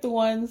you look at the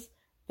ones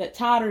that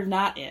Todd are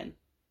not in.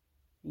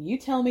 You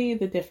tell me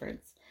the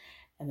difference.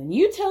 And then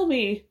you tell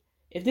me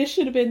if this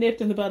should have been nipped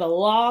in the bud a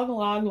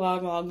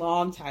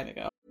long time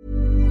ago.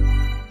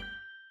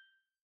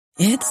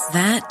 It's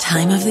that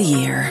time of the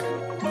year.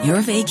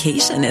 Your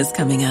vacation is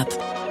coming up.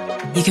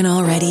 You can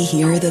already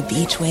hear the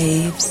beach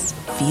waves,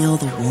 feel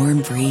the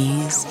warm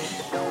breeze,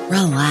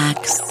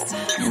 relax,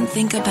 and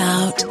think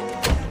about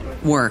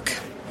work.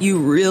 You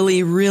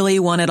really, really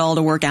want it all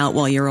to work out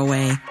while you're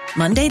away.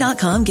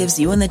 Monday.com gives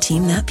you and the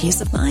team that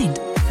peace of mind.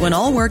 When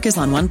all work is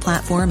on one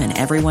platform and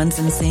everyone's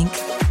in sync,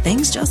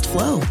 things just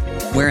flow.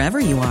 Wherever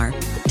you are,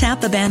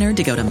 tap the banner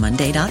to go to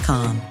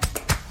Monday.com.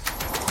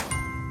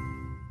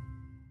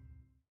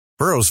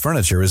 Burrow's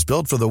furniture is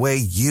built for the way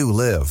you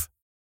live.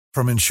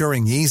 From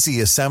ensuring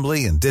easy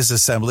assembly and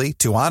disassembly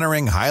to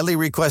honoring highly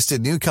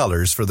requested new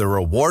colors for their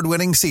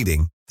award-winning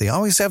seating, they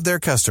always have their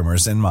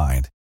customers in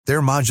mind.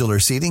 Their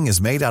modular seating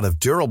is made out of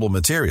durable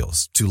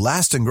materials to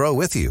last and grow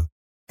with you.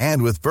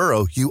 And with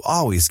Burrow, you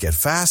always get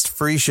fast,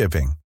 free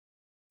shipping.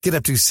 Get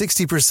up to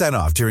 60%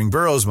 off during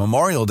Burrow's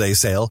Memorial Day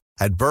sale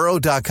at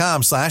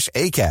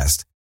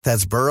burrow.com/ACAST.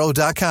 That's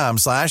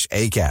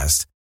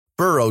burrow.com/ACAST.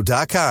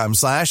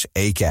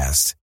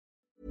 burrow.com/ACAST.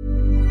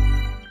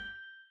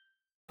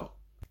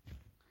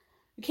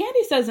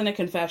 Candy says in a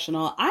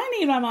confessional, I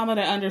need my mama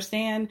to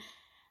understand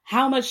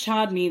how much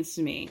Todd means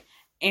to me.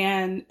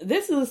 And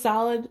this is a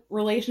solid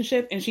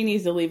relationship, and she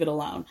needs to leave it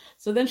alone.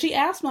 So then she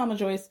asked Mama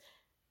Joyce,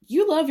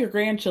 you love your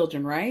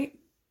grandchildren, right?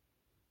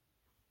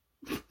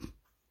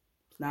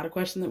 It's not a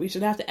question that we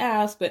should have to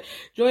ask, but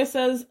Joyce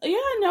says, yeah,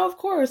 no, of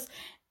course.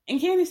 And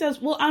Candy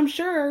says, well, I'm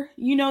sure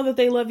you know that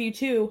they love you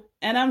too.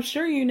 And I'm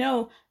sure you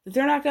know that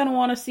they're not going to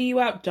want to see you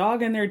out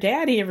dogging their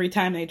daddy every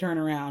time they turn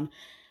around.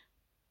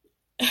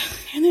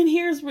 And then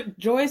here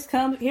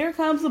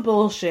comes the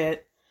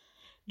bullshit.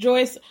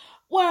 Joyce,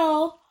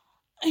 well,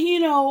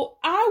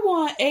 I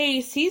want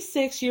Ace, he's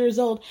 6 years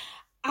old.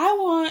 I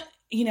want,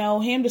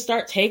 him to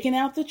start taking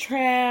out the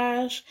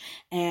trash.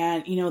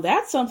 And,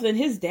 that's something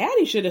his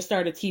daddy should have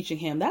started teaching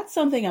him. That's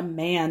something a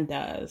man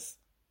does.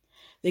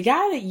 The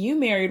guy that you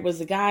married was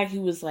the guy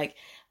who was like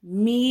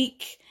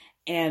meek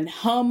and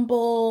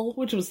humble,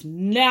 which was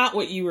not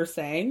what you were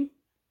saying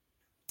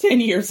 10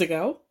 years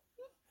ago.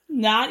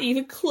 Not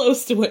even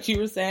close to what you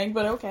were saying,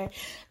 but okay.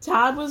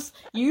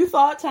 You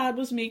thought Todd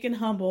was meek and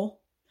humble,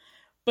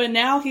 but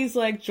now he's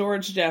like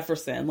George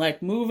Jefferson,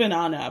 like moving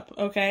on up,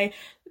 okay?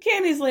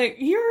 Candy's like,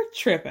 you're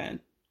tripping.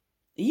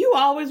 You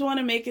always want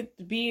to make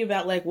it be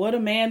about like what a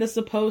man is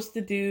supposed to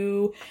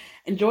do.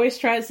 And Joyce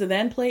tries to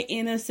then play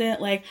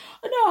innocent, like,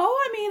 no,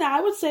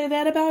 I would say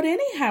that about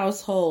any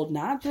household,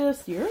 not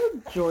just your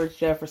George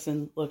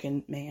Jefferson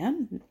looking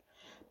man.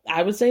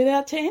 I would say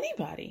that to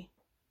anybody.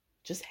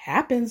 Just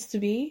happens to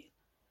be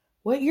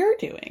what you're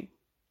doing.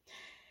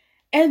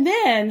 And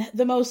then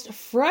the most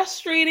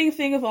frustrating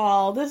thing of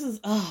all, this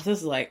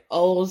is like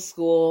old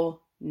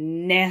school,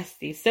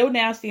 nasty, so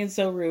nasty and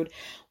so rude.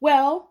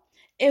 Well,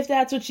 if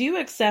that's what you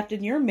accept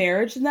in your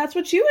marriage, then that's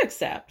what you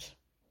accept.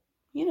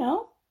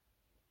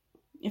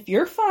 If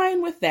you're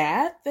fine with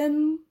that,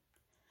 then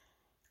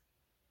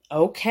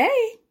okay.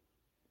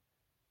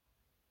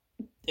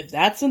 If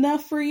that's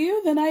enough for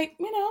you, then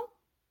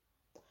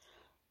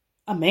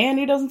a man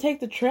who doesn't take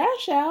the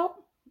trash out,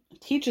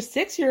 teach a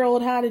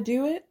 6-year-old how to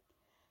do it.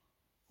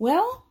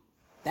 Well,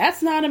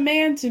 that's not a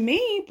man to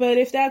me, but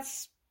if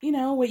that's,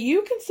 what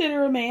you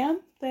consider a man,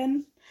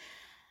 then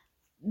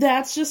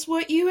that's just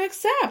what you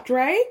accept,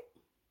 right?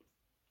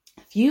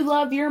 If you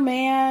love your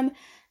man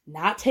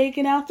not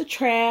taking out the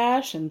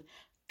trash and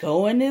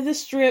going to the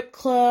strip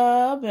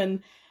club,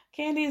 and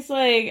Candy's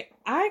like,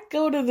 I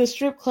go to the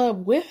strip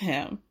club with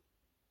him.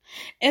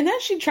 And then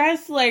she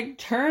tries to like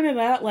turn it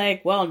out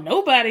like, well,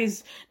 no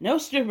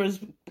stripper's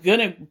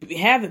gonna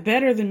have it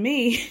better than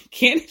me.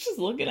 Candy's just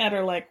looking at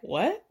her like,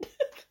 what?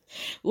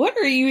 What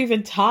are you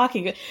even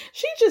talking?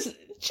 She's just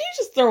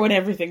throwing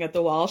everything at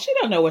the wall. She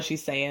don't know what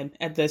she's saying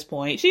at this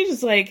point. She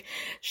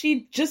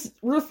just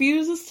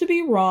refuses to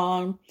be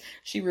wrong.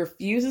 She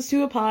refuses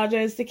to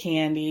apologize to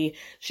Candy.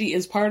 She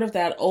is part of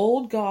that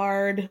old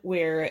guard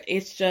where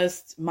it's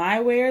just my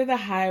way or the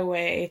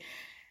highway.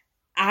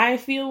 I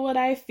feel what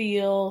I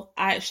feel.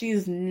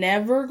 She's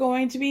never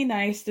going to be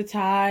nice to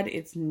Todd.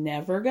 It's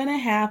never going to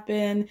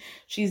happen.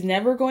 She's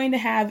never going to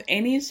have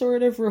any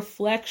sort of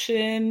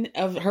reflection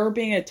of her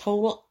being a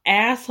total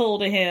asshole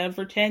to him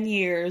for 10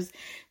 years.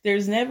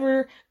 There's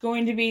never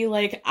going to be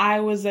like, I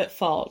was at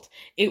fault.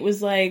 It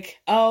was like,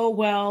 oh,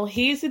 well,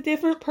 he's a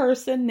different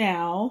person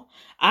now.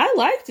 I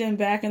liked him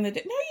back in the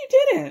day. No,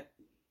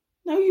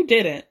 you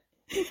didn't.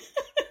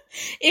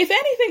 If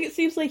anything, it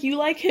seems like you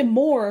like him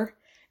more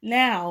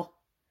now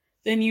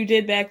than you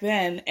did back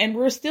then. And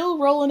we're still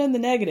rolling in the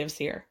negatives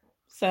here.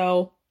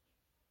 So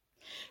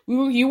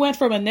you went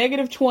from a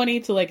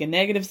 -20 to like a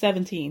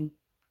 -17.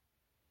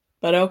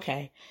 But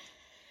okay.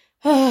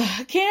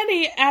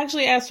 Candy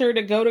actually asked her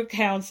to go to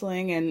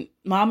counseling, and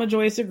Mama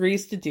Joyce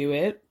agrees to do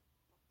it.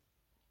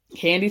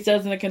 Candy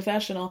says in a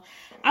confessional,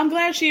 I'm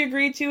glad she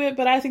agreed to it,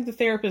 but I think the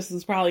therapist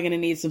is probably going to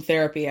need some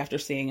therapy after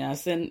seeing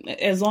us. And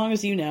as long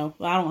as you know,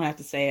 I don't have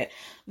to say it.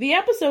 The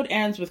episode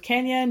ends with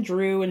Kenya and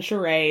Drew and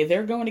Sheree.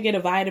 They're going to get a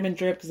vitamin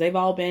drip because they've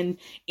all been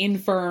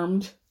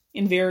infirmed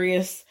in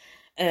various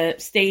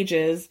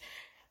stages.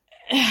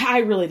 I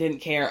really didn't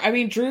care. I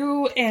mean,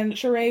 Drew and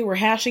Sheree were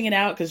hashing it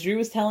out because Drew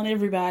was telling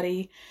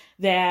everybody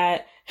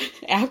that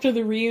after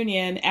the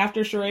reunion,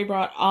 after Sheree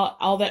brought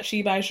all that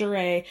she by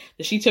Sheree,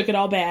 that she took it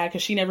all back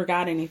because she never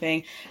got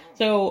anything.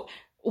 So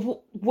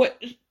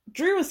what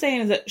Drew was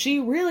saying is that she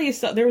really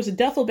saw, there was a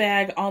duffel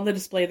bag on the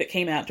display that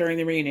came out during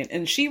the reunion,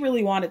 and she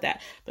really wanted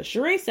that. But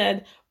Sheree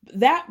said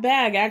that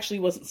bag actually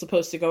wasn't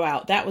supposed to go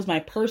out. That was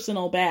my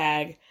personal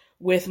bag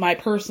with my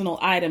personal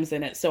items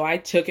in it, so I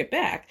took it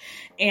back.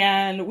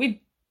 And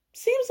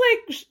seems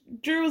like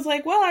Drew was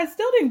like, well, I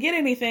still didn't get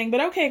anything,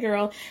 but okay,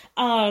 girl.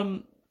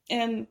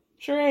 And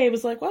Sheree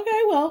was like,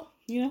 okay, well,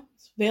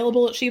 it's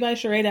available at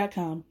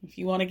shebuysheree.com if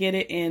you want to get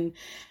it in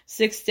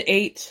 6 to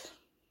 8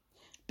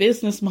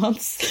 business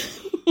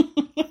months.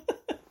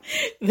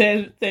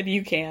 then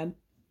you can.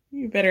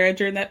 You better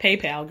enter in that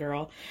PayPal,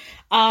 girl.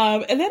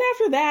 And then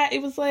after that,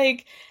 it was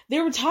like,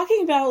 they were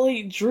talking about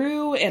like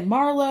Drew and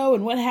Marlo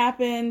and what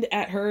happened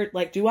at her,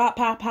 like doo-wop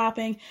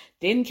popping.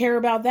 Didn't care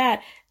about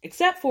that,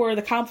 except for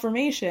the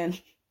confirmation.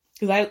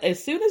 Because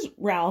as soon as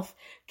Ralph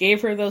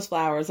gave her those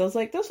flowers, I was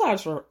like, those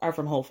flowers are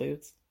from Whole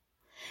Foods.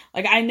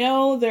 Like, I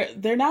know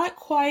they're not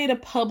quite a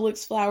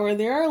Publix flower.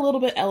 They are a little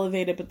bit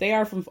elevated, but they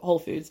are from Whole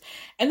Foods.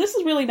 And this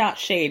is really not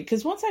shade,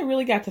 because once I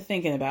really got to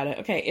thinking about it,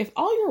 okay, if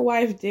all your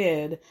wife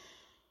did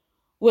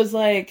was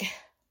like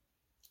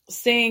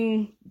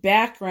sing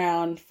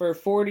background for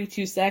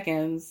 42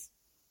 seconds,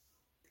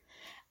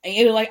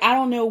 like, I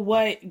don't know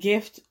what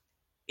gift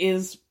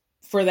is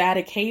for that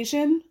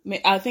occasion.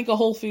 I think a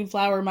whole food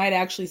flower might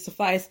actually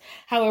suffice.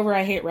 However,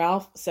 I hate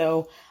Ralph,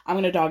 so I'm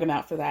going to dog him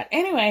out for that.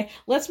 Anyway,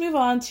 let's move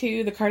on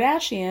to the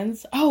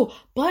Kardashians. Oh,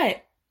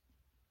 but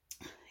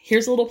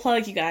here's a little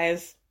plug, you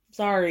guys.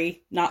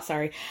 Sorry, not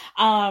sorry.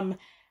 The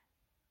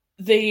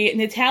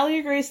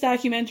Natalia Grace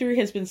documentary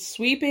has been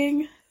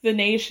sweeping the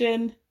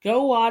nation.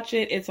 Go watch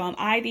it. It's on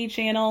ID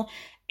channel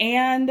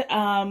and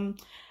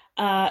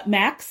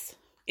Max.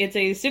 It's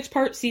a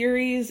 6-part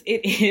series.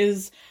 It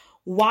is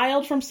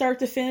wild from start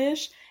to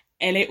finish,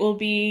 and it will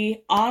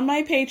be on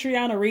my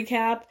Patreon, a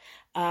recap.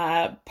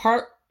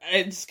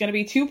 It's going to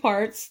be 2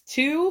 parts,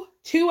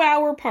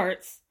 2-hour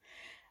parts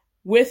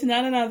with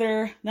none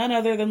other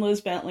than Liz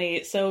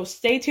Bentley. So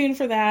stay tuned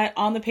for that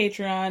on the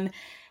Patreon.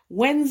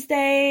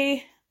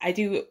 Wednesday, I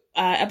do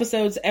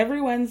episodes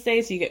every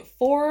Wednesday, so you get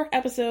 4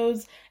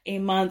 episodes a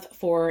month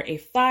for a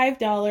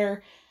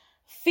 $5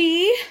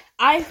 fee.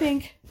 I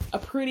think a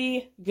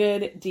pretty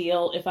good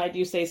deal, if I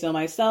do say so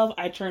myself.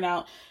 I turn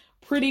out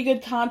pretty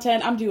good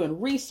content. I'm doing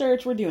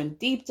research. We're doing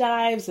deep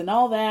dives and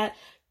all that.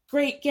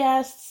 Great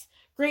guests,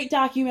 great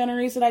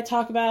documentaries that I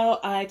talk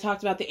about. I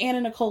talked about the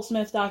Anna Nicole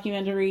Smith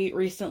documentary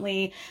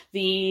recently,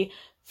 the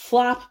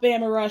flop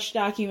Bama Rush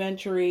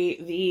documentary,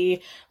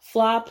 the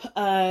flop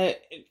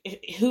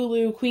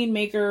Hulu Queen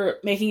Maker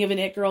Making of an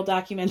It Girl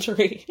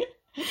documentary.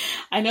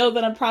 I know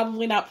that I'm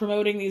probably not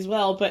promoting these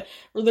well, but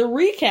the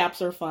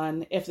recaps are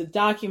fun if the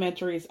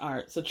documentaries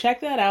aren't. So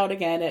check that out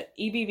again at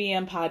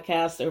EBBM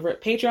Podcast over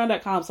at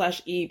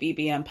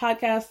patreon.com/EBBM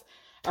Podcast.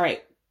 All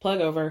right,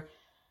 plug over.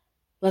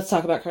 Let's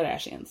talk about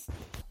Kardashians.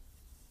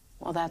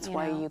 Well, that's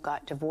why you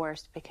got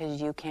divorced,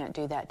 because you can't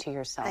do that to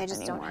yourself anymore. I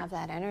just don't have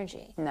that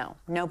energy. No,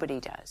 nobody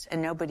does.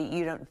 And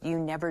you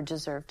never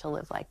deserve to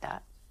live like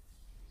that.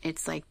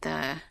 It's like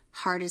the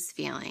hardest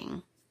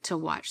feeling to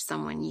watch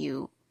someone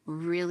you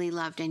really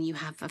loved and you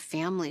have a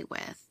family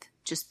with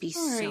just be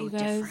all right, so you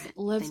guys, different.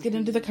 Let's get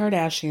into the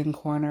Kardashian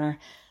corner.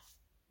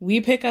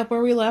 We pick up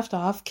where we left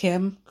off,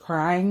 Kim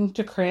crying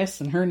to Kris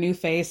and her new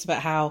face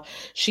about how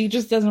she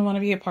just doesn't want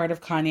to be a part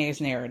of Kanye's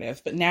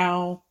narrative. But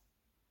now,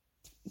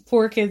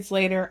 4 kids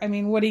later, I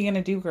mean, what are you going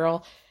to do,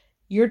 girl?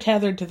 You're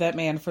tethered to that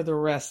man for the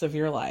rest of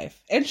your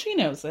life. And she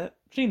knows it.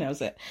 She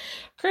knows it.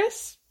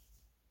 Kris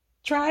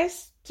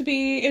tries to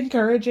be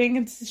encouraging,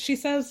 and she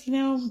says,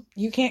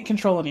 you can't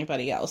control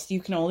anybody else.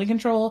 You can only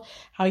control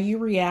how you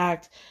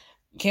react.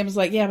 Kim's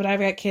like, yeah, but I've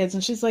got kids.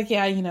 And she's like,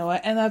 yeah, you know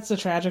what? And that's the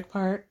tragic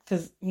part,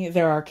 because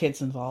there are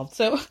kids involved.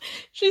 So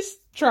she's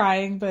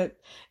trying, but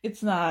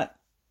it's not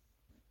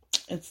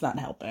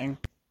helping.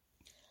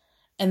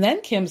 And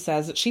then Kim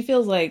says that she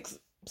feels like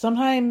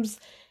sometimes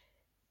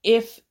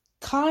if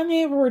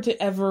Kanye were to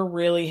ever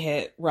really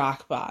hit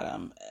rock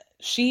bottom,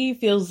 she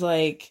feels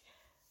like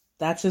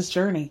that's his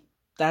journey.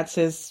 That's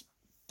his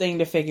thing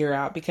to figure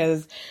out,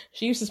 because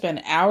she used to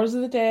spend hours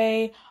of the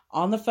day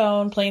on the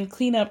phone playing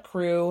cleanup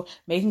crew,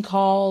 making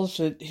calls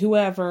to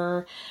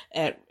whoever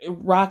at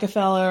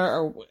Rockefeller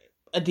or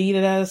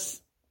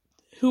Adidas,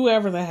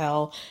 whoever the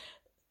hell,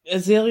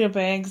 Azealia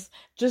Banks,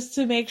 just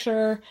to make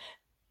sure,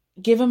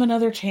 give him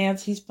another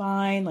chance, he's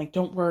fine, like,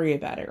 don't worry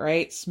about it,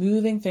 right?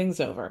 Smoothing things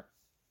over.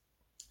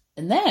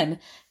 And then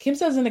Kim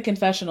says in a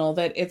confessional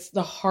that it's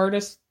the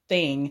hardest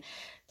thing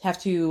to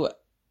have to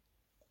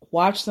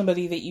watch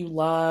somebody that you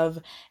love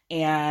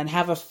and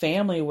have a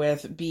family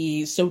with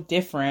be so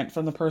different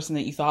from the person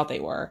that you thought they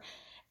were.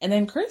 And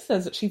then Chris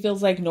says that she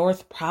feels like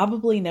North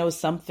probably knows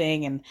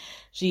something and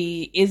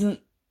she isn't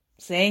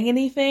saying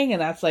anything.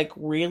 And that's like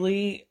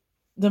really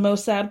the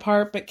most sad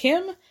part. But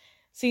Kim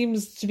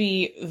seems to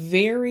be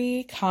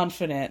very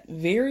confident,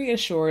 very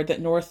assured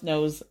that North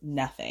knows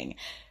nothing.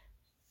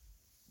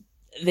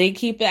 They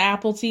keep the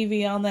Apple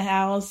TV on the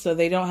house so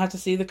they don't have to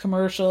see the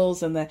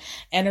commercials and the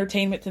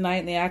Entertainment Tonight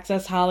and the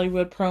Access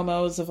Hollywood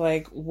promos of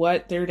like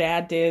what their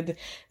dad did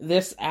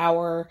this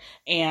hour.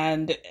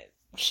 And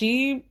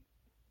she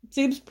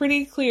seems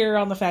pretty clear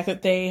on the fact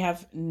that they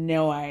have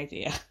no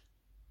idea.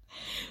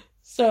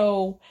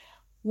 So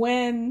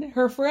when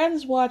her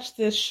friends watch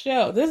this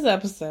show, this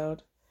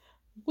episode,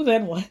 well,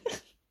 then what?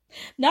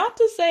 Not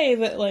to say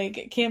that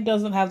like Kim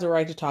doesn't have the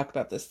right to talk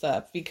about this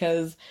stuff,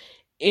 because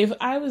if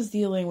I was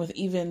dealing with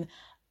even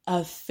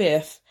a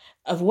fifth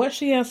of what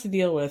she has to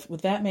deal with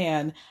that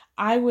man,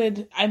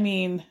 it'd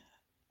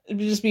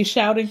just be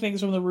shouting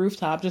things from the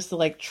rooftop just to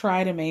like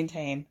try to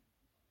maintain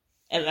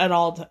at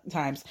all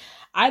times.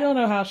 I don't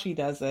know how she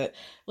does it.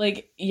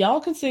 Like,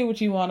 y'all can say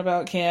what you want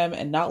about Kim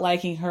and not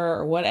liking her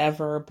or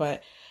whatever,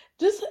 but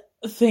just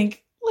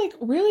think, like,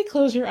 really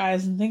close your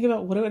eyes and think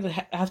about what it would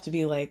have to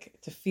be like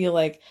to feel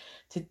like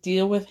to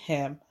deal with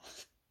him.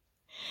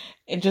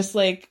 And just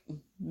like,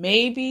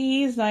 maybe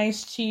he's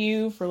nice to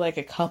you for like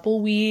a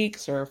couple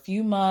weeks or a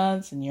few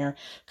months and you're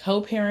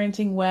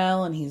co-parenting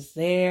well and he's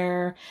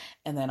there.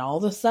 And then all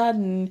of a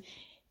sudden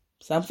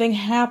something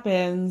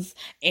happens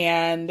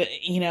and,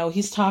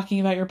 he's talking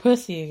about your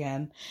pussy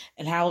again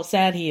and how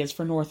sad he is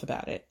for North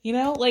about it.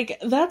 Like,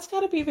 that's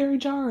gotta be very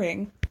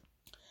jarring.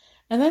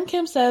 And then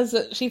Kim says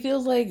that she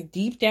feels like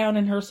deep down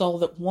in her soul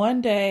that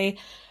one day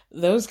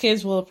those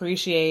kids will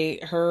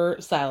appreciate her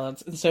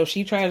silence. And so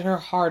she tries her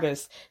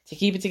hardest to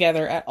keep it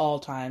together at all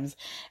times.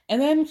 And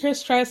then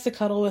Chris tries to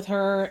cuddle with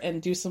her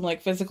and do some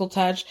like physical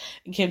touch.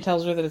 And Kim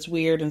tells her that it's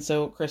weird. And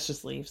so Chris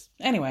just leaves.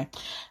 Anyway,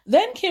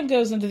 then Kim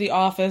goes into the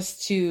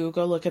office to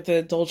go look at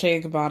the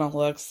Dolce & Gabbana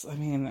looks. I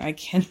mean, I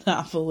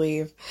cannot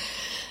believe.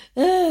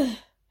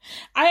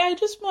 I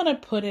just want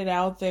to put it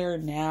out there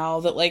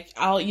now that like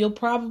you'll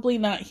probably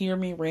not hear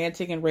me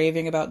ranting and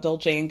raving about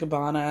Dolce &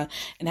 Gabbana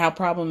and how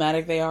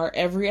problematic they are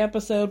every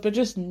episode, but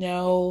just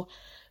know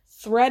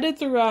threaded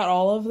throughout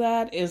all of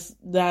that is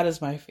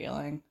my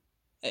feeling.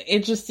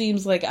 It just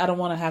seems like I don't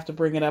want to have to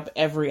bring it up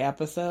every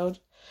episode.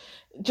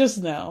 Just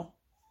know.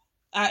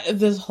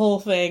 This whole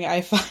thing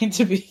I find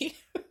to be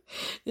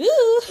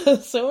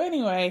so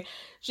anyway,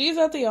 she's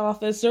at the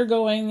office, they're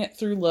going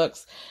through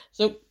looks.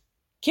 So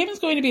Kim is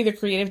going to be the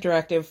creative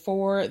director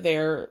for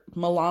their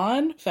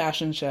Milan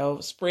fashion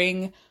show,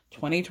 spring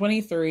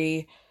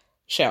 2023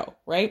 show,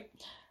 right?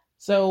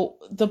 So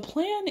the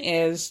plan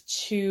is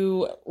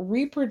to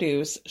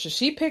reproduce, so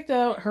she picked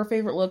out her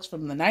favorite looks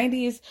from the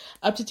 90s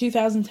up to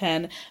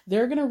 2010.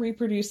 They're going to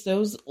reproduce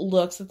those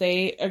looks that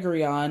they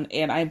agree on,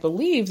 and I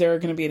believe there are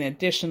going to be an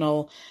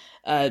additional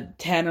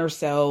 10 or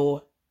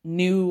so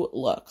new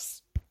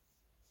looks.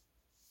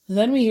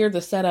 Then we hear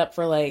the setup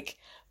for like,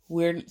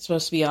 we're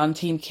supposed to be on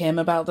Team Kim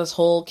about this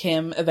whole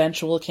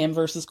eventual Kim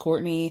versus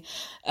Kourtney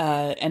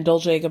and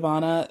Dolce &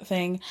 Gabbana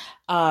thing.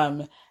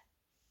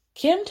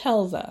 Kim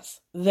tells us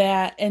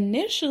that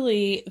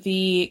initially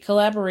the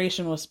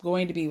collaboration was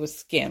going to be with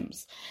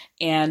Skims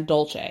and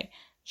Dolce.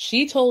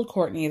 She told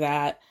Kourtney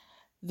that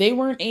they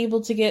weren't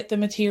able to get the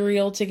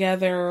material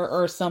together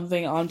or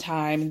something on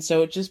time, and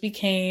so it just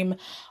became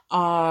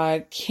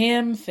a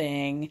Kim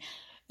thing.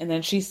 And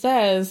then she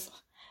says,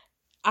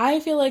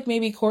 I feel like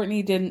maybe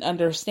Kourtney didn't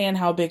understand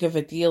how big of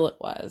a deal it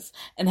was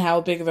and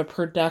how big of a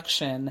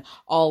production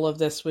all of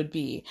this would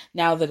be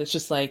now that it's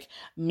just like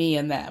me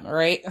and them,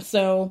 right?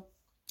 So,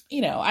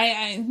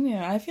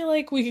 I feel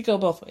like we could go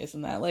both ways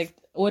in that. Like,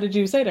 what did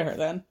you say to her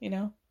then?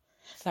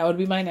 That would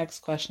be my next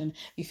question.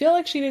 If you feel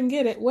like she didn't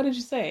get it, what did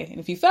you say? And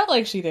if you felt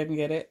like she didn't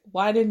get it,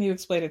 why didn't you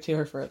explain it to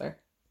her further?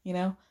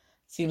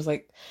 Seems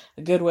like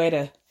a good way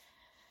to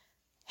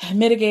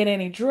mitigate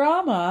any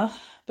drama.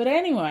 But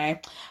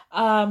anyway,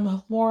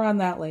 more on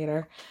that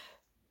later.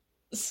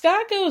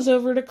 Scott goes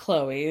over to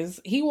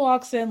Chloe's. He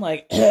walks in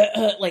like,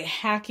 like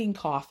hacking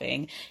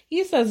coughing.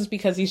 He says it's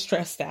because he's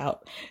stressed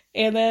out.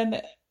 And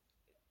then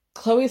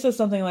Chloe says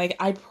something like,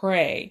 I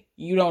pray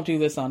you don't do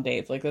this on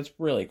dates. Like, that's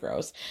really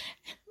gross.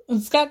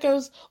 And Scott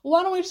goes, well,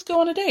 why don't we just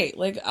go on a date?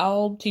 Like,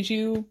 I'll teach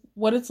you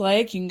what it's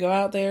like. You can go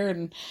out there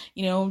and,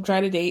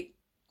 try to date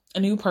a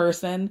new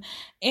person.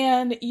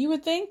 And you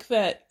would think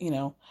that,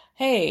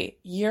 hey,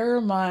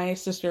 you're my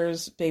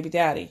sister's baby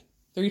daddy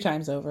 3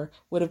 times over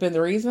would have been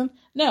the reason.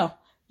 No.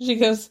 She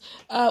goes,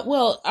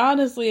 well,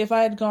 honestly, if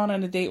I had gone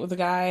on a date with a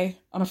guy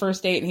on a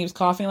first date and he was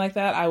coughing like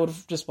that, I would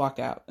have just walked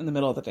out in the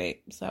middle of the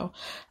date. So,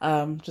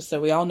 just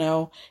so we all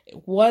know,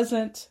 it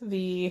wasn't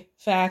the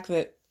fact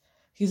that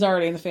he's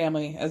already in the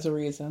family as a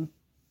reason.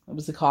 It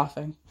was the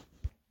coughing.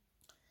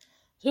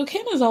 So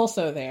Kim is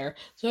also there.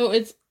 So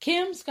it's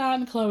Kim, Scott,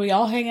 and Chloe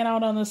all hanging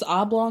out on this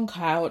oblong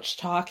couch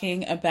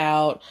talking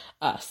about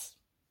us,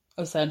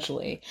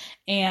 essentially.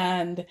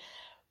 And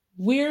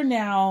we're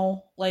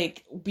now,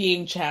 like,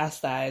 being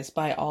chastised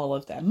by all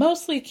of them.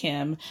 Mostly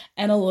Kim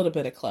and a little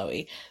bit of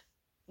Chloe.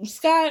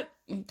 Scott,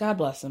 God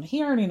bless him,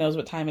 he already knows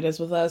what time it is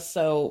with us,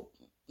 so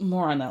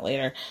more on that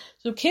later.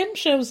 So Kim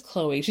shows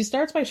Chloe. She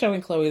starts by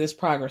showing Chloe this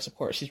progress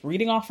report. She's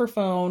reading off her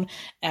phone,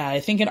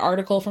 I think an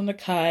article from The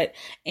Cut,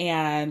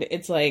 and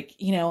it's like,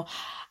 you know,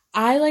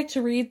 I like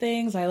to read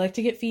things. I like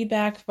to get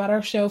feedback about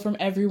our show from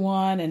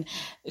everyone. And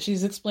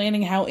she's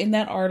explaining how in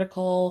that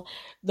article,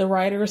 the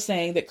writer is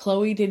saying that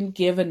Chloe didn't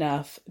give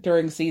enough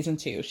during season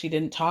 2. She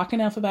didn't talk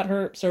enough about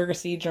her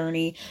surrogacy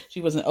journey.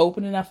 She wasn't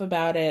open enough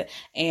about it.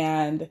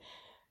 And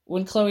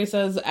when Chloe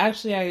says,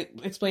 actually, I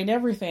explained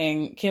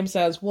everything, Kim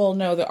says, well,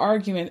 no, the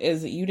argument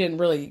is that you didn't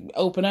really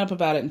open up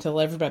about it until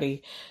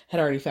everybody had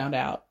already found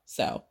out.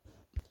 So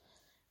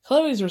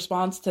Chloe's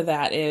response to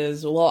that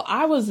is, well,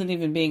 I wasn't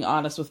even being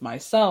honest with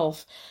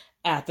myself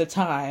at the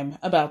time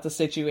about the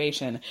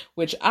situation,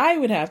 which I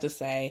would have to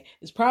say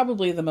is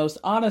probably the most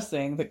honest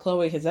thing that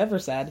Chloe has ever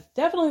said.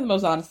 Definitely the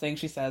most honest thing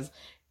she says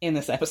in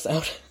this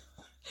episode.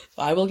 So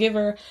I will give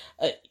her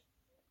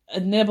a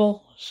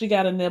nibble. She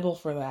got a nibble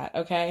for that,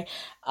 okay?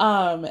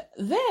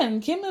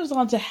 Then Kim moves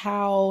on to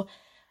how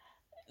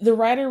the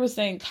writer was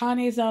saying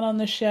Kanye's not on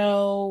the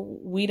show.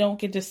 We don't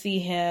get to see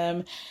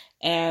him.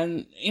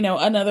 And, you know,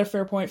 another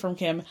fair point from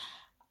Kim.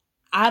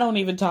 I don't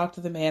even talk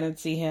to the man and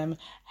see him.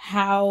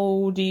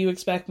 How do you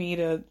expect me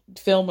to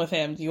film with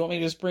him? Do you want me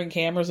to just bring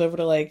cameras over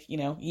to, like, you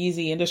know,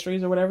 Yeezy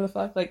Industries or whatever the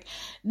fuck? Like,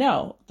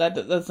 no,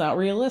 that's not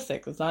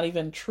realistic. It's not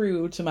even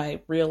true to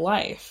my real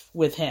life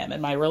with him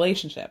and my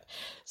relationship.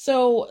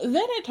 So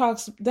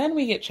then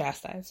we get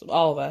chastised,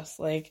 all of us.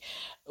 Like,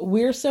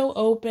 we're so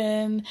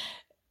open.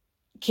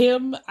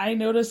 Kim, I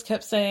noticed,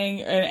 kept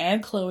saying,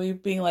 and Chloe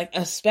being like,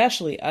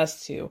 especially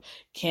us two,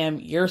 Kim,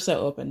 you're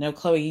so open. No,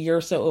 Chloe,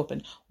 you're so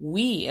open.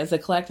 We, as a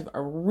collective,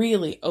 are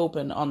really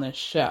open on this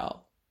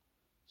show.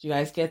 Do you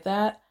guys get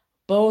that?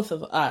 Both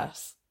of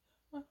us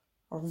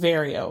are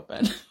very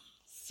open.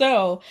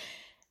 So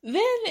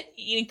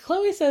then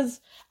Chloe says,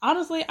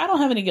 honestly, I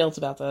don't have any guilt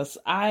about this.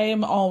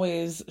 I'm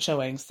always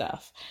showing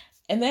stuff.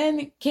 And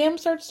then Kim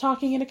starts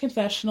talking in a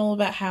confessional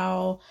about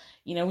how,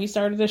 you know, we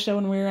started the show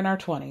when we were in our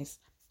 20s.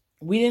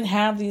 We didn't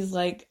have these,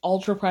 like,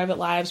 ultra private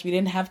lives. We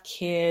didn't have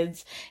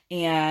kids.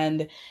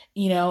 And,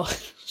 you know,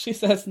 she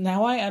says,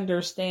 now I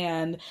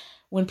understand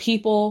when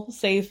people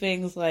say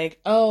things like,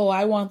 oh,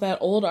 I want that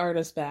old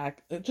artist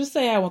back. Just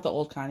say I want the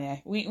old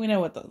Kanye. We know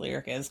what the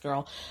lyric is,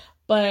 girl.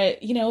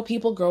 But, you know,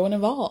 people grow and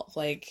evolve.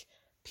 Like,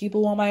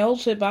 people want my old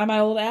shit, buy my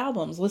old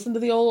albums,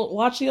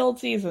 watch the old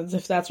seasons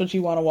if that's what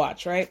you want to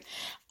watch, right?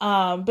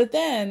 But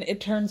then it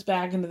turns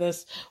back into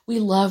this, we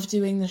love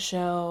doing the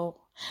show.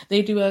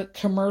 They do a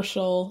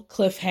commercial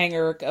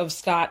cliffhanger of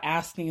Scott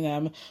asking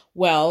them,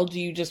 well, do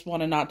you just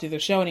want to not do the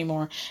show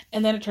anymore?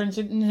 And then it turns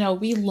into, no,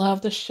 we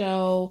love the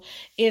show.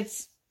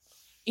 It's,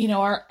 you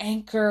know, our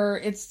anchor.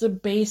 It's the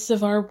base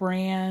of our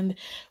brand.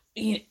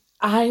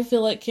 I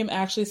feel like Kim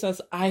actually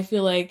says, I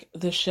feel like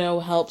the show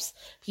helps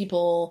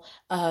people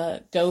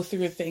go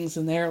through things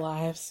in their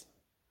lives.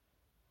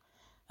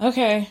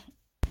 Okay.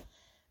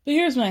 But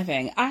here's my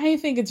thing. I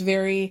think it's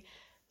very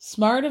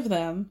smart of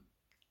them,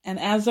 and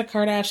as a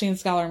Kardashian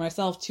scholar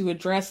myself, to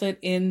address it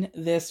in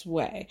this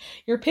way.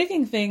 You're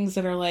picking things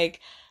that are like,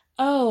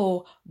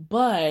 oh,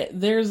 but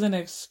there's an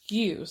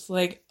excuse.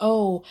 Like,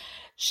 oh,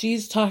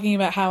 she's talking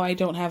about how I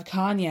don't have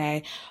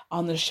Kanye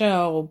on the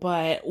show,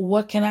 but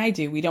what can I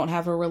do? We don't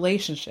have a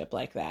relationship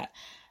like that.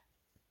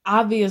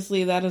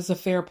 Obviously, that is a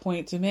fair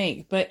point to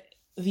make, but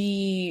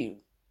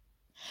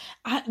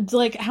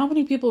how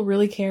many people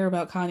really care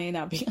about Kanye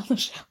not being on the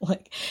show?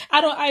 Like,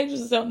 I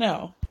just don't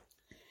know.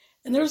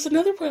 And there was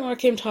another point where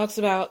Kim talks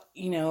about,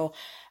 you know,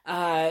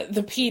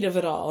 the Pete of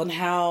it all and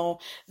how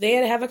they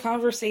had to have a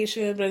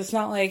conversation, but it's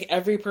not like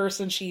every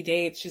person she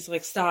dates, she's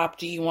like, stop,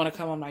 do you want to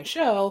come on my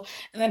show?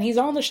 And then he's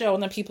on the show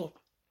and then people,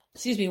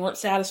 weren't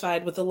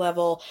satisfied with the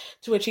level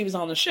to which he was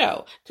on the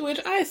show. To which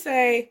I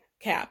say,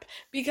 cap,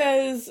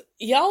 because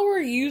y'all were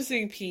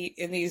using Pete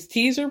in these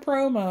teaser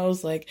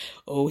promos like,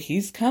 oh,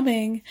 he's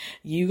coming,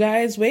 you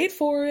guys wait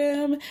for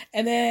him,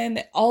 and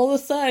then all of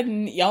a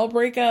sudden y'all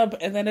break up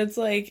and then it's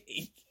like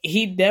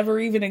he never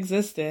even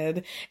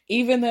existed,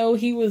 even though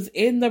he was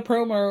in the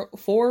promo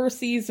for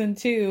season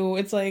 2.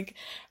 It's like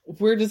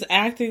we're just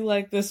acting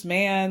like this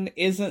man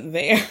isn't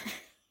there.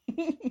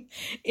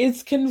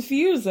 It's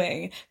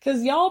confusing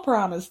because y'all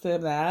promised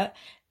him that,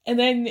 and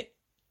then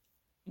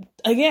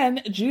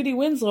again, Judy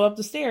Winslow up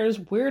the stairs,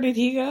 where did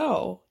he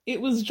go? It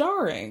was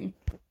jarring.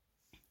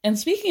 And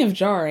speaking of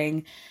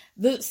jarring,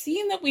 the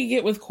scene that we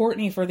get with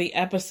Courtney for the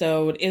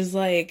episode is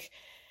like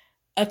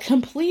a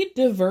complete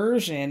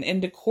diversion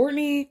into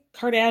Kourtney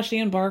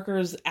Kardashian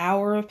Barker's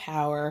Hour of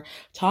Power,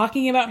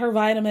 talking about her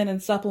vitamin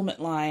and supplement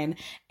line.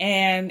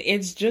 And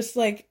it's just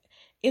like,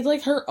 It's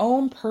like her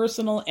own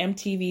personal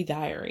MTV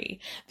diary.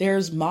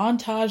 There's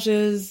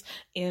montages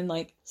in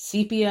like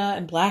sepia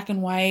and black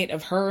and white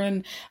of her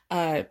and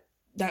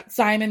that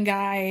Simon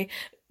guy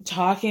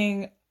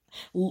talking,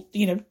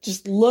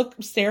 just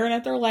staring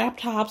at their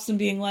laptops and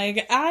being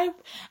like, I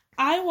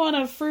want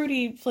a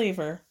fruity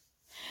flavor.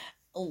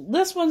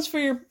 This one's for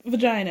your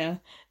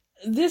vagina.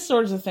 This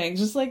sorts of things.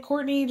 Just like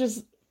Courtney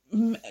just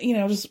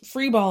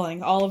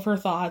freeballing all of her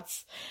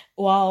thoughts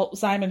while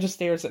Simon just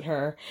stares at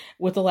her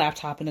with the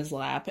laptop in his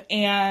lap.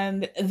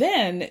 And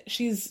then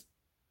she's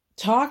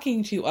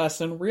talking to us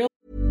in real.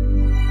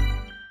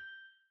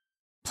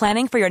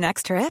 Planning for your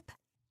next trip?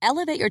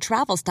 Elevate your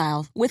travel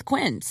style with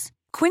Quince.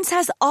 Quince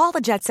has all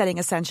the jet-setting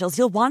essentials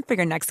you'll want for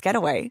your next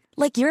getaway,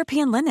 like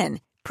European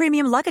linen,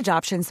 premium luggage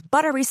options,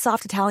 buttery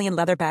soft Italian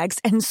leather bags,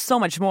 and so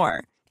much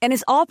more. And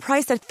is all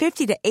priced at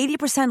 50 to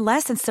 80%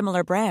 less than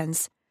similar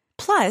brands.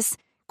 Plus,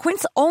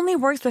 Quince only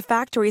works with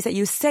factories that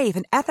use safe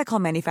and ethical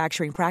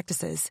manufacturing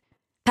practices.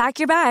 Pack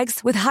your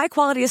bags with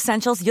high-quality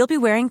essentials you'll be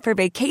wearing for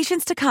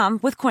vacations to come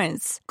with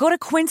Quince. Go to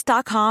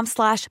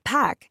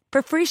quince.com/pack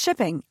for free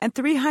shipping and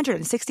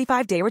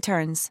 365-day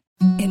returns.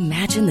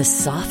 Imagine the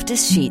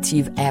softest sheets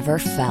you've ever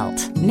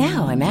felt.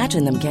 Now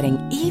imagine them getting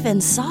even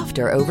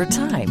softer over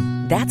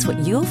time. That's what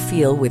you'll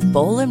feel with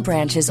Boll &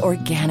 Branch's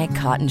organic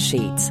cotton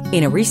sheets.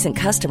 In a recent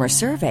customer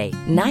survey,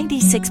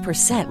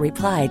 96%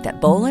 replied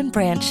that Boll &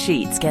 Branch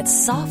sheets get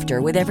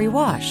softer with every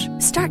wash.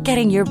 Start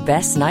getting your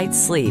best night's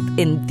sleep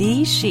in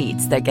these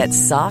sheets that get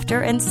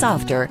softer and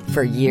softer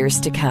for years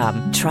to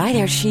come. Try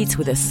their sheets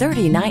with a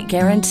 30-night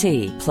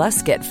guarantee.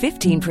 Plus, get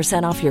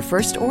 15% off your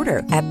first order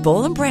at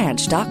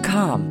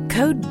bollandbranch.com.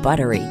 Code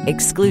BUTTERY.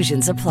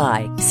 Exclusions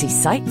apply. See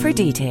site for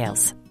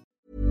details.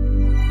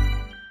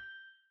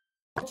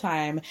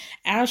 Time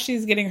as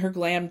she's getting her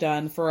glam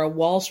done for a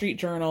Wall Street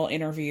Journal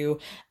interview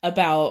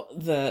about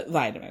the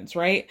vitamins,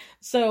 right?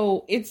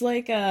 So it's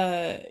like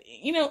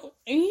you know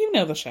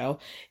the show.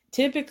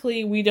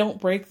 Typically we don't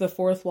break the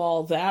fourth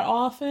wall that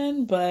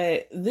often,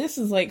 but this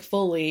is like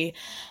fully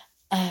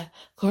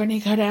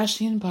Kourtney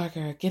Kardashian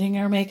Barker getting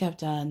her makeup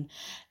done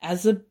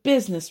as a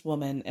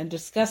businesswoman and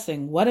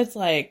discussing what it's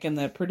like, and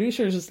the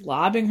producer's just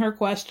lobbing her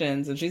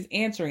questions and she's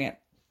answering it.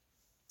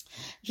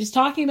 She's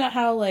talking about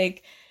how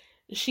like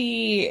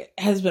she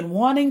has been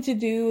wanting to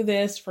do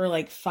this for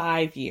like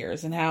 5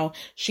 years and how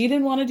she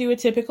didn't want to do a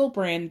typical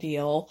brand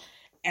deal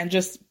and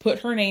just put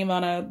her name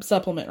on a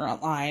supplement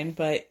line,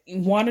 but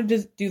wanted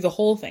to do the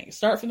whole thing,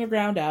 start from the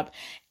ground up.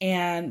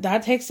 And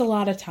that takes a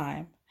lot of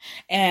time.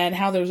 And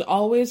how there's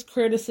always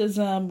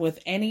criticism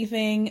with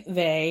anything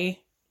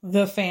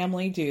the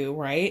family do,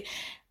 right?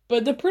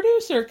 But the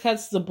producer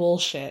cuts the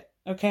bullshit.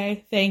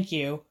 Okay. Thank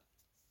you.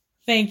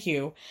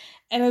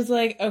 And it's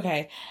like,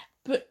 okay,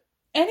 but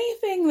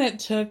anything that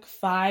took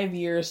 5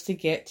 years to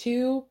get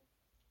to,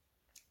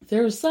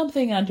 there was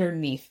something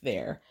underneath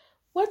there.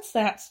 What's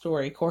that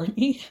story,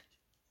 Courtney?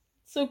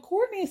 So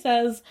Courtney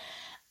says,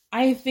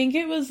 I think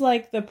it was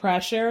like the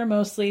pressure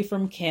mostly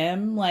from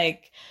Kim,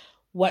 like,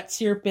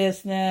 what's your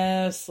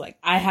business? Like,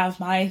 I have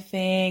my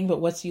thing,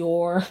 but what's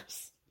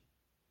yours?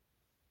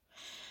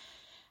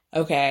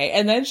 Okay.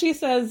 And then she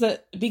says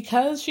that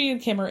because she and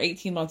Kim are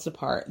 18 months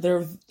apart,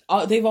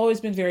 they've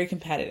always been very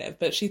competitive,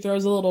 but she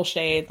throws a little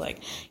shade like,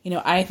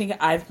 I think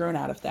I've grown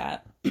out of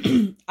that.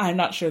 I'm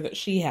not sure that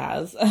she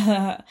has.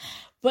 But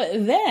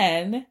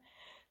then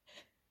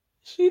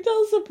she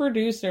tells the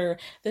producer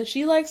that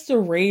she likes to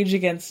rage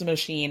against the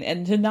machine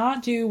and to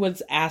not do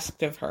what's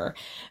asked of her.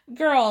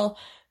 Girl,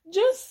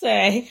 just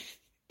say,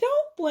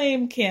 don't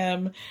blame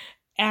Kim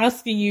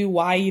asking you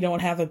why you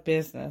don't have a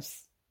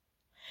business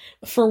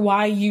for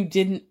why you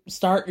didn't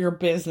start your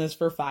business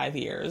for 5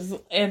 years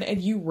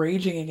and you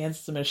raging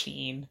against the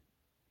machine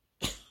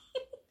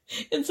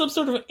in some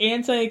sort of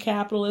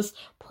anti-capitalist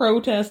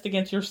protest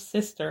against your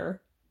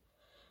sister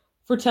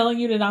for telling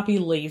you to not be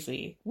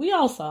lazy. We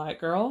all saw it,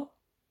 girl.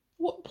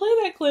 Play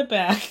that clip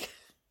back.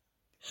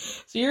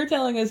 So you're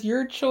telling us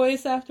your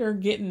choice after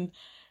getting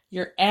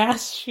your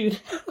ass chewed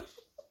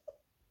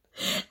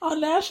on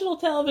national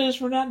television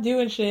for not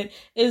doing shit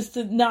is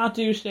to not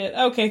do shit.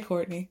 Okay,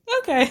 Courtney.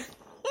 Okay.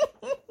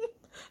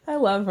 I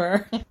love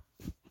her.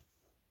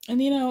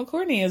 And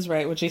Courtney is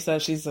right when she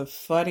says she's the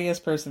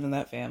funniest person in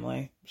that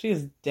family. She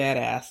is dead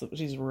ass.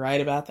 She's right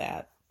about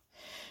that.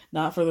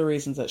 Not for the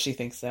reasons that she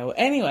thinks so.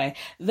 Anyway,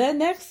 the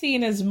next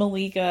scene is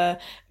Malika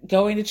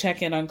going to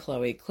check in on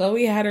Khloe.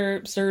 Khloe had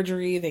her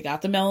surgery. They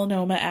got the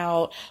melanoma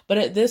out. But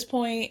at this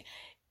point,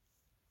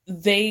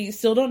 they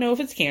still don't know if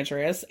it's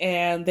cancerous,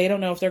 and they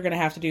don't know if they're going to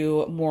have to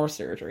do more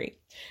surgery.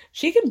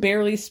 She can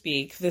barely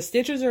speak. The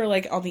stitches are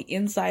like on the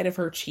inside of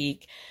her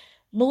cheek.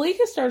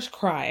 Malika starts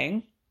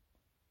crying.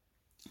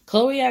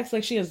 Khloe acts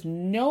like she has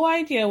no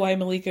idea why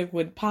Malika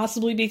would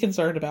possibly be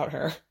concerned about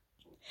her.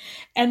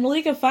 And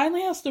Malika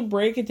finally has to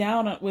break it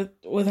down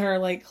with her,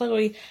 like,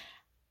 Khloe,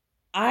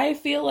 I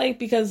feel like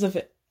because of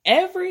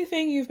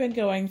everything you've been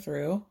going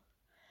through,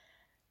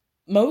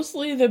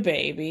 mostly the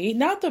baby,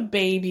 not the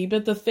baby,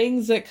 but the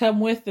things that come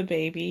with the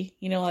baby,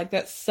 like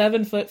that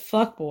 7-foot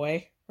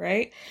fuckboy,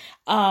 right?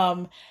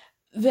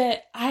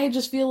 that I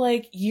just feel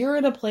like you're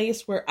in a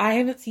place where I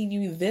haven't seen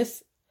you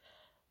this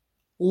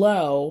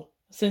low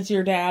since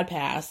your dad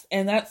passed.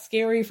 And that's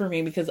scary for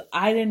me because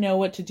I didn't know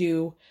what to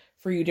do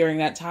for you during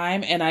that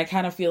time. And I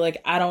kind of feel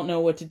like I don't know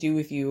what to do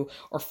with you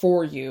or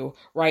for you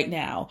right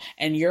now.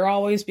 And you're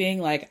always being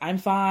like, I'm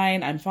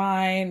fine.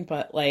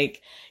 But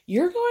like,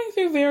 you're going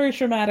through very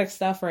traumatic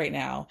stuff right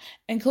now.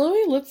 And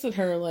Chloe looks at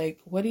her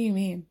like, what do you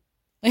mean?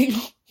 Like,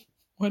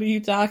 what are you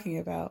talking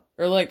about?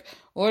 Or like,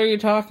 what are you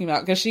talking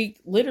about? Because she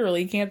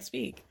literally can't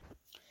speak.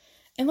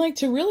 And like,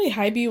 to really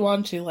hype you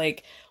onto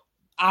like,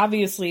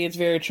 obviously it's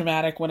very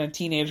traumatic when a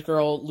teenage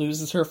girl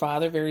loses her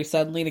father very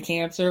suddenly to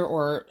cancer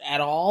or at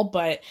all.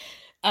 But,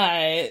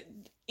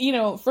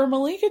 for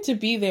Malika to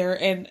be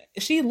there and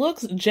she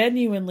looks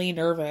genuinely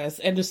nervous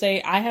and to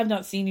say, I have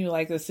not seen you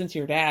like this since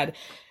your dad,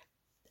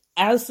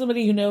 as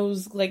somebody who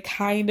knows like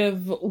kind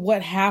of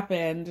what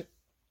happened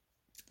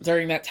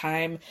during that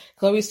time.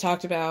 Chloe's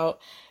talked about,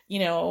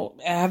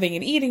 having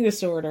an eating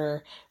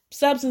disorder,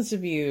 substance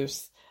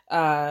abuse,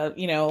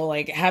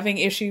 like having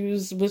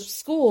issues with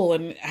school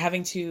and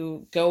having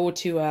to go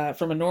to,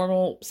 from a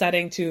normal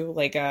setting to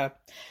like a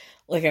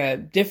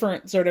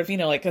different sort of,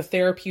 like a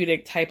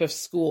therapeutic type of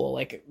school.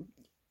 Like,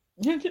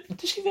 did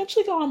she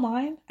eventually go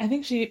online? I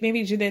think she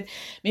did,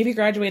 maybe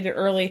graduated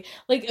early.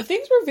 Like,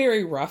 things were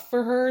very rough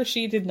for her.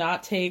 She did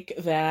not take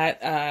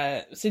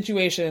that,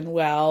 situation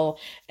well.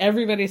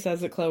 Everybody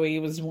says that Chloe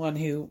was one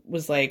who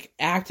was like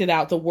acted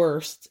out the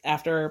worst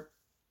after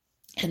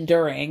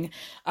enduring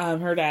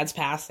her dad's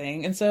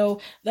passing. And so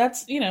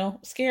that's,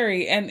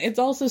 scary. And it's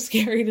also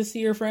scary to see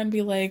your friend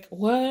be like,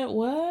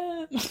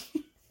 what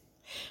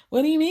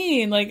what do you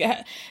mean? Like,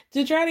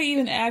 to try to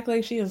even act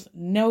like she has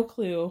no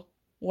clue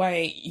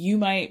why you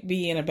might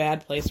be in a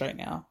bad place right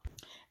now.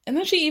 And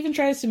then she even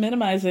tries to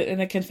minimize it in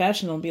a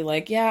confessional and be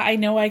like, yeah, I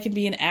know I can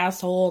be an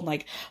asshole and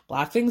like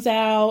block things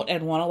out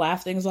and want to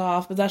laugh things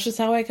off, but that's just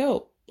how I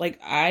cope. Like,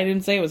 I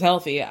didn't say it was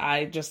healthy.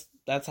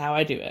 That's how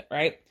I do it,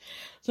 right?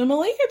 So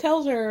Malika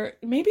tells her,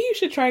 maybe you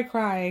should try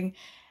crying.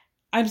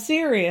 I'm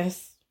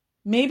serious.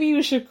 Maybe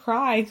you should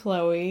cry,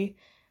 Chloe.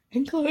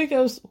 And Chloe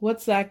goes,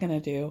 what's that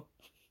gonna do?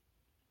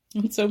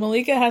 And so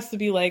Malika has to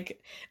be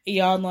like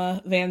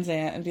Iyanla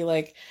Vanzant and be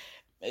like,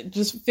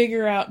 just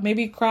figure out,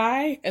 maybe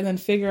cry, and then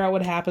figure out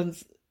what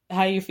happens,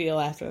 how you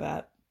feel after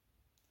that.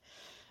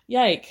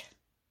 Yike.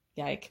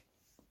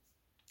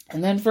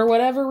 And then for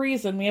whatever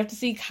reason, we have to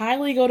see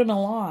Kylie go to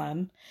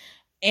Milan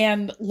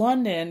and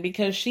London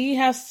because she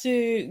has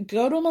to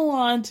go to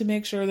Milan to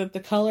make sure that the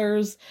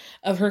colors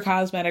of her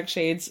cosmetic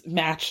shades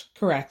match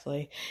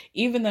correctly.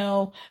 Even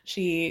though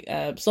she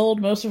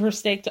sold most of her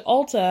stake to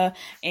Ulta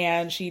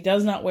and she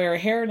does not wear a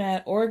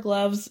hairnet or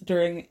gloves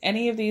during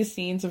any of these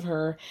scenes of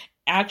her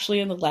actually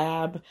in the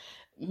lab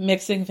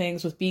mixing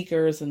things with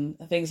beakers and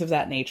things of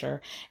that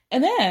nature.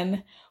 And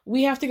then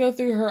we have to go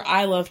through her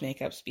I love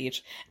makeup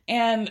speech.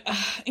 And,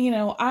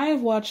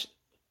 I've watched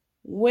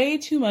way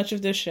too much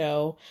of this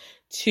show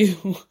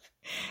to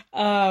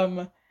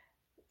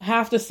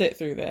have to sit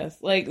through this.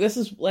 Like, this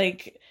is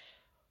like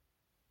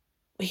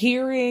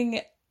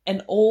hearing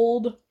an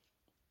old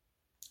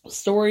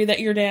story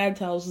that your dad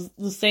tells,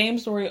 the same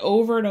story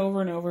over and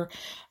over and over.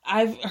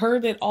 I've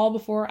heard it all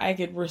before. I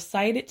could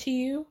recite it to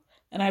you.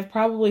 And I've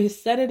probably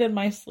said it in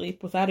my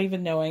sleep without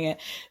even knowing it.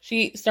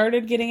 She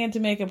started getting into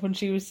makeup when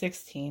she was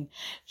 16.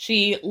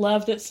 She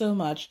loved it so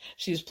much.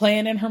 She was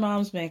playing in her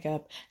mom's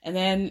makeup. And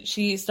then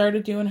she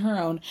started doing her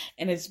own.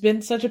 And it's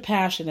been such a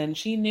passion. And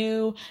she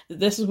knew that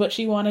this is what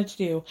she wanted to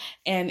do.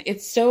 And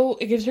it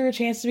gives her a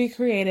chance to be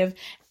creative.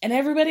 And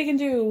everybody can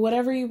do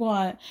whatever you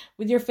want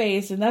with your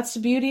face. And that's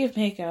the beauty of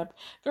makeup.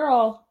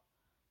 Girl.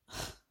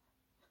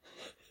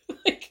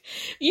 Like,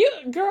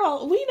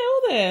 girl, we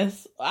know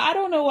this. I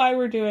don't know why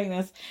we're doing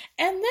this.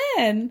 And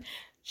then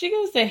she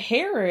goes to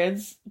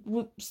Harrods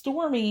with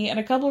Stormy and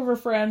a couple of her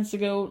friends to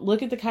go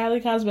look at the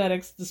Kylie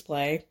Cosmetics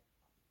display.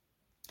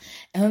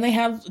 And then they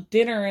have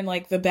dinner in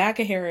like the back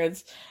of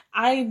Harrods.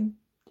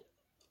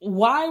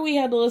 Why we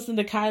had to listen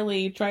to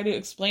Kylie try to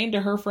explain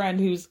to her friend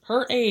who's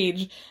her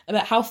age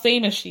about how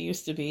famous she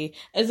used to be,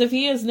 as if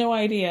he has no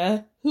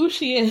idea who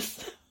she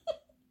is.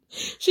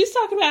 She's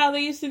talking about how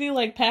they used to do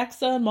like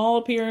PacSun mall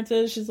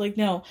appearances. She's like,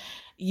 no,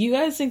 you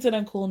guys think that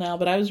I'm cool now,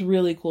 but I was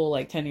really cool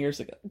like 10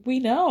 years ago. We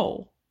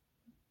know.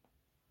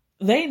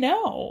 They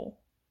know.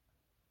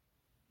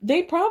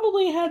 They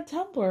probably had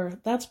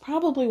Tumblr. That's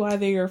probably why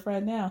they're your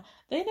friend now.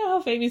 They know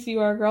how famous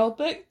you are, girl,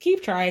 but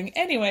keep trying.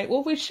 Anyway,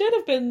 what we should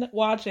have been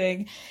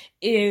watching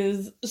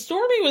is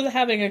Stormy was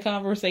having a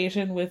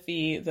conversation with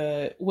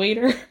the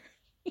waiter.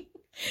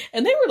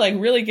 And they were like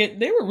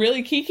they were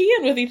really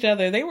kikiing with each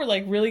other. They were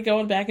like really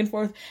going back and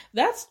forth.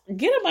 Get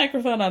a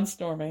microphone on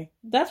Stormy.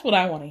 That's what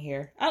I want to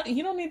hear.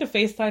 You don't need to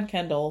FaceTime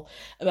Kendall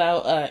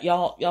about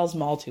y'all's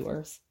mall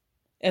tours.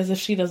 As if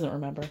she doesn't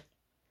remember.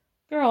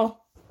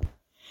 Girl.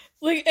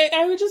 Like,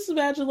 I would just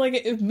imagine like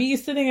if me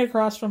sitting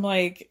across from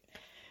like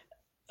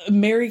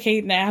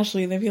Mary-Kate and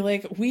Ashley and they'd be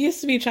like, we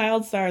used to be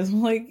child stars.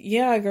 I'm like,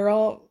 yeah,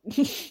 girl.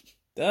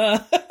 Duh.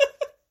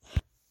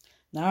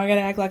 Now I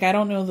gotta act like I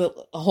don't know the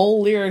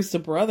whole lyrics to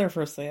Brother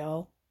for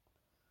Sale.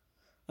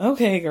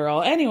 Okay,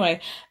 girl.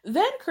 Anyway,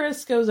 then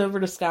Chris goes over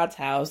to Scott's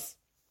house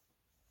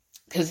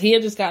because he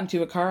had just gotten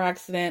into a car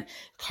accident.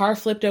 Car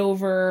flipped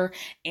over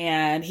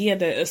and he had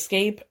to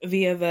escape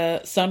via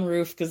the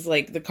sunroof because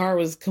like the car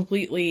was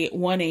completely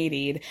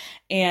 180'd.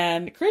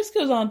 And Chris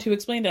goes on to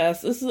explain to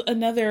us, this is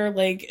another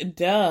like,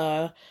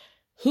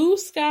 who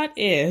Scott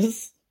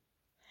is,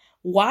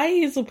 why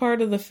he's a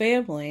part of the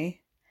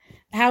family,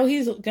 how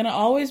he's going to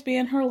always be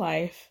in her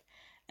life,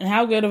 and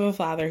how good of a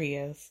father he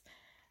is.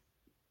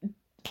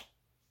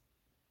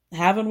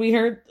 Haven't we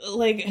heard,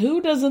 like,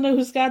 who doesn't know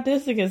who Scott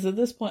Disick is at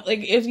this point? Like,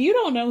 if you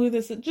don't know who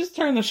this is, just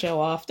turn the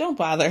show off. Don't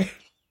bother.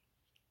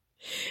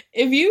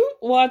 If you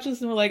watch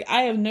this and we're like,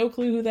 I have no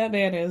clue who that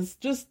man is,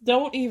 just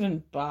don't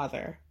even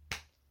bother.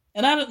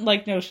 And I don't,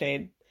 like, no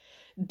shade.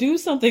 Do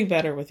something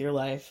better with your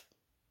life.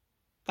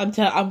 I'm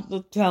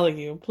telling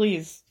you,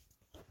 please.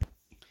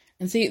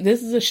 And see,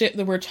 this is the shit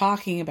that we're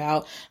talking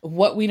about,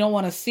 what we don't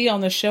want to see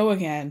on the show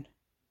again.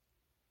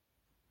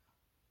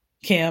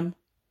 Kim.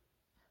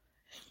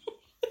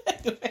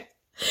 Anyway,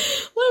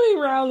 let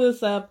me round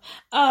this up.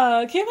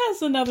 Kim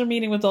has another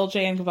meeting with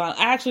Dolce & Gabbana,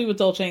 actually with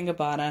Dolce &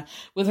 Gabbana,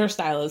 with her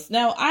stylist.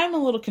 Now, I'm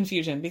a little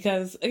confusion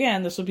because,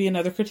 again, this would be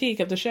another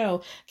critique of the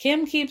show.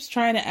 Kim keeps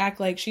trying to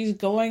act like she's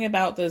going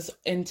about this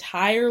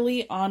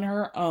entirely on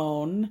her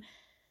own.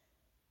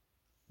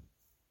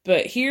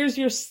 But here's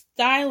your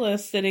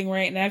stylist sitting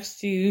right next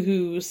to you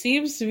who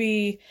seems to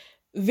be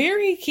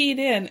very keyed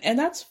in, and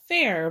that's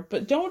fair,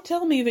 but don't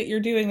tell me that you're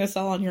doing this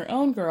all on your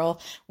own, girl,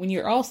 when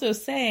you're also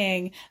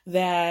saying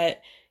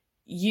that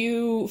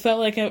you felt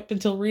like up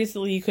until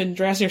recently you couldn't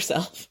dress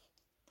yourself.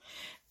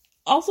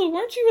 Also,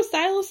 weren't you a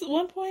stylist at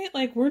one point?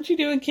 Like, weren't you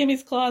doing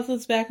Kimmy's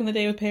closets back in the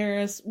day with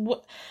Paris?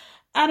 What?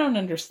 I don't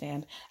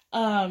understand.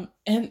 And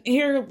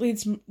here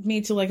leads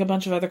me to like a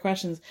bunch of other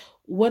questions.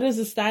 What is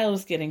the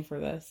stylist getting for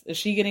this? Is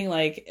she getting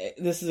like,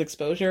 this is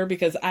exposure?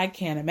 Because I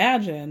can't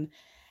imagine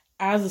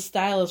as a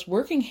stylist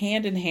working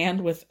hand in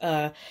hand with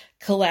a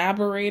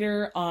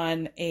collaborator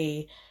on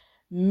a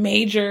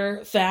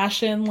major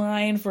fashion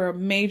line for a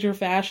major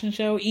fashion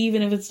show,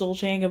 even if it's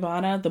Dolce &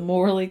 Gabbana, the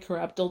morally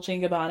corrupt Dolce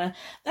 & Gabbana,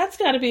 that's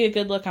got to be a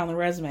good look on the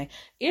resume.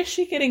 Is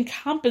she getting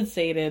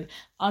compensated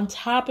on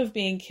top of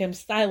being Kim's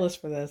stylist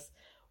for this?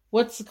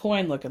 What's the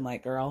coin looking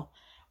like, girl?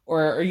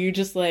 Or are you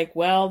just like,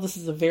 well, this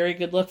is a very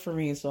good look for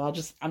me, so I'm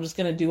just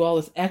going to do all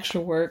this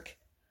extra work.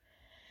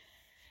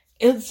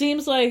 It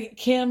seems like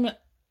Kim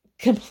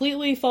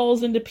completely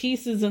falls into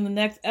pieces in the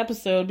next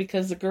episode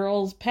because the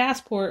girl's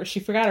passport, she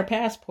forgot her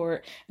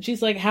passport. And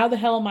she's like, how the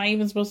hell am I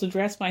even supposed to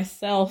dress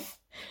myself?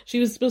 She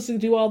was supposed to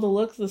do all the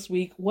looks this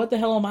week. What the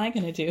hell am I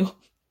going to do?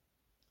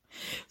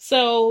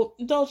 So,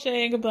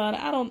 Dolce & Gabbana,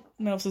 I don't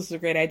know if this is a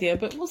great idea,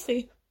 but we'll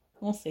see.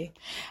 We'll see.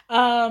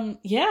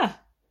 Yeah.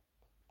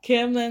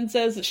 Kim then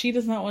says that she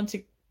does not want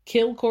to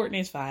kill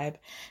Courtney's vibe.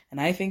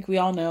 And I think we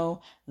all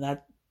know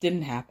that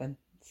didn't happen.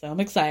 So I'm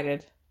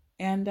excited.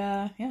 And,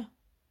 yeah.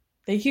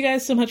 Thank you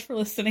guys so much for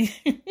listening.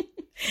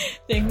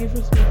 Thank you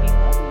for speaking.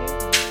 Love you.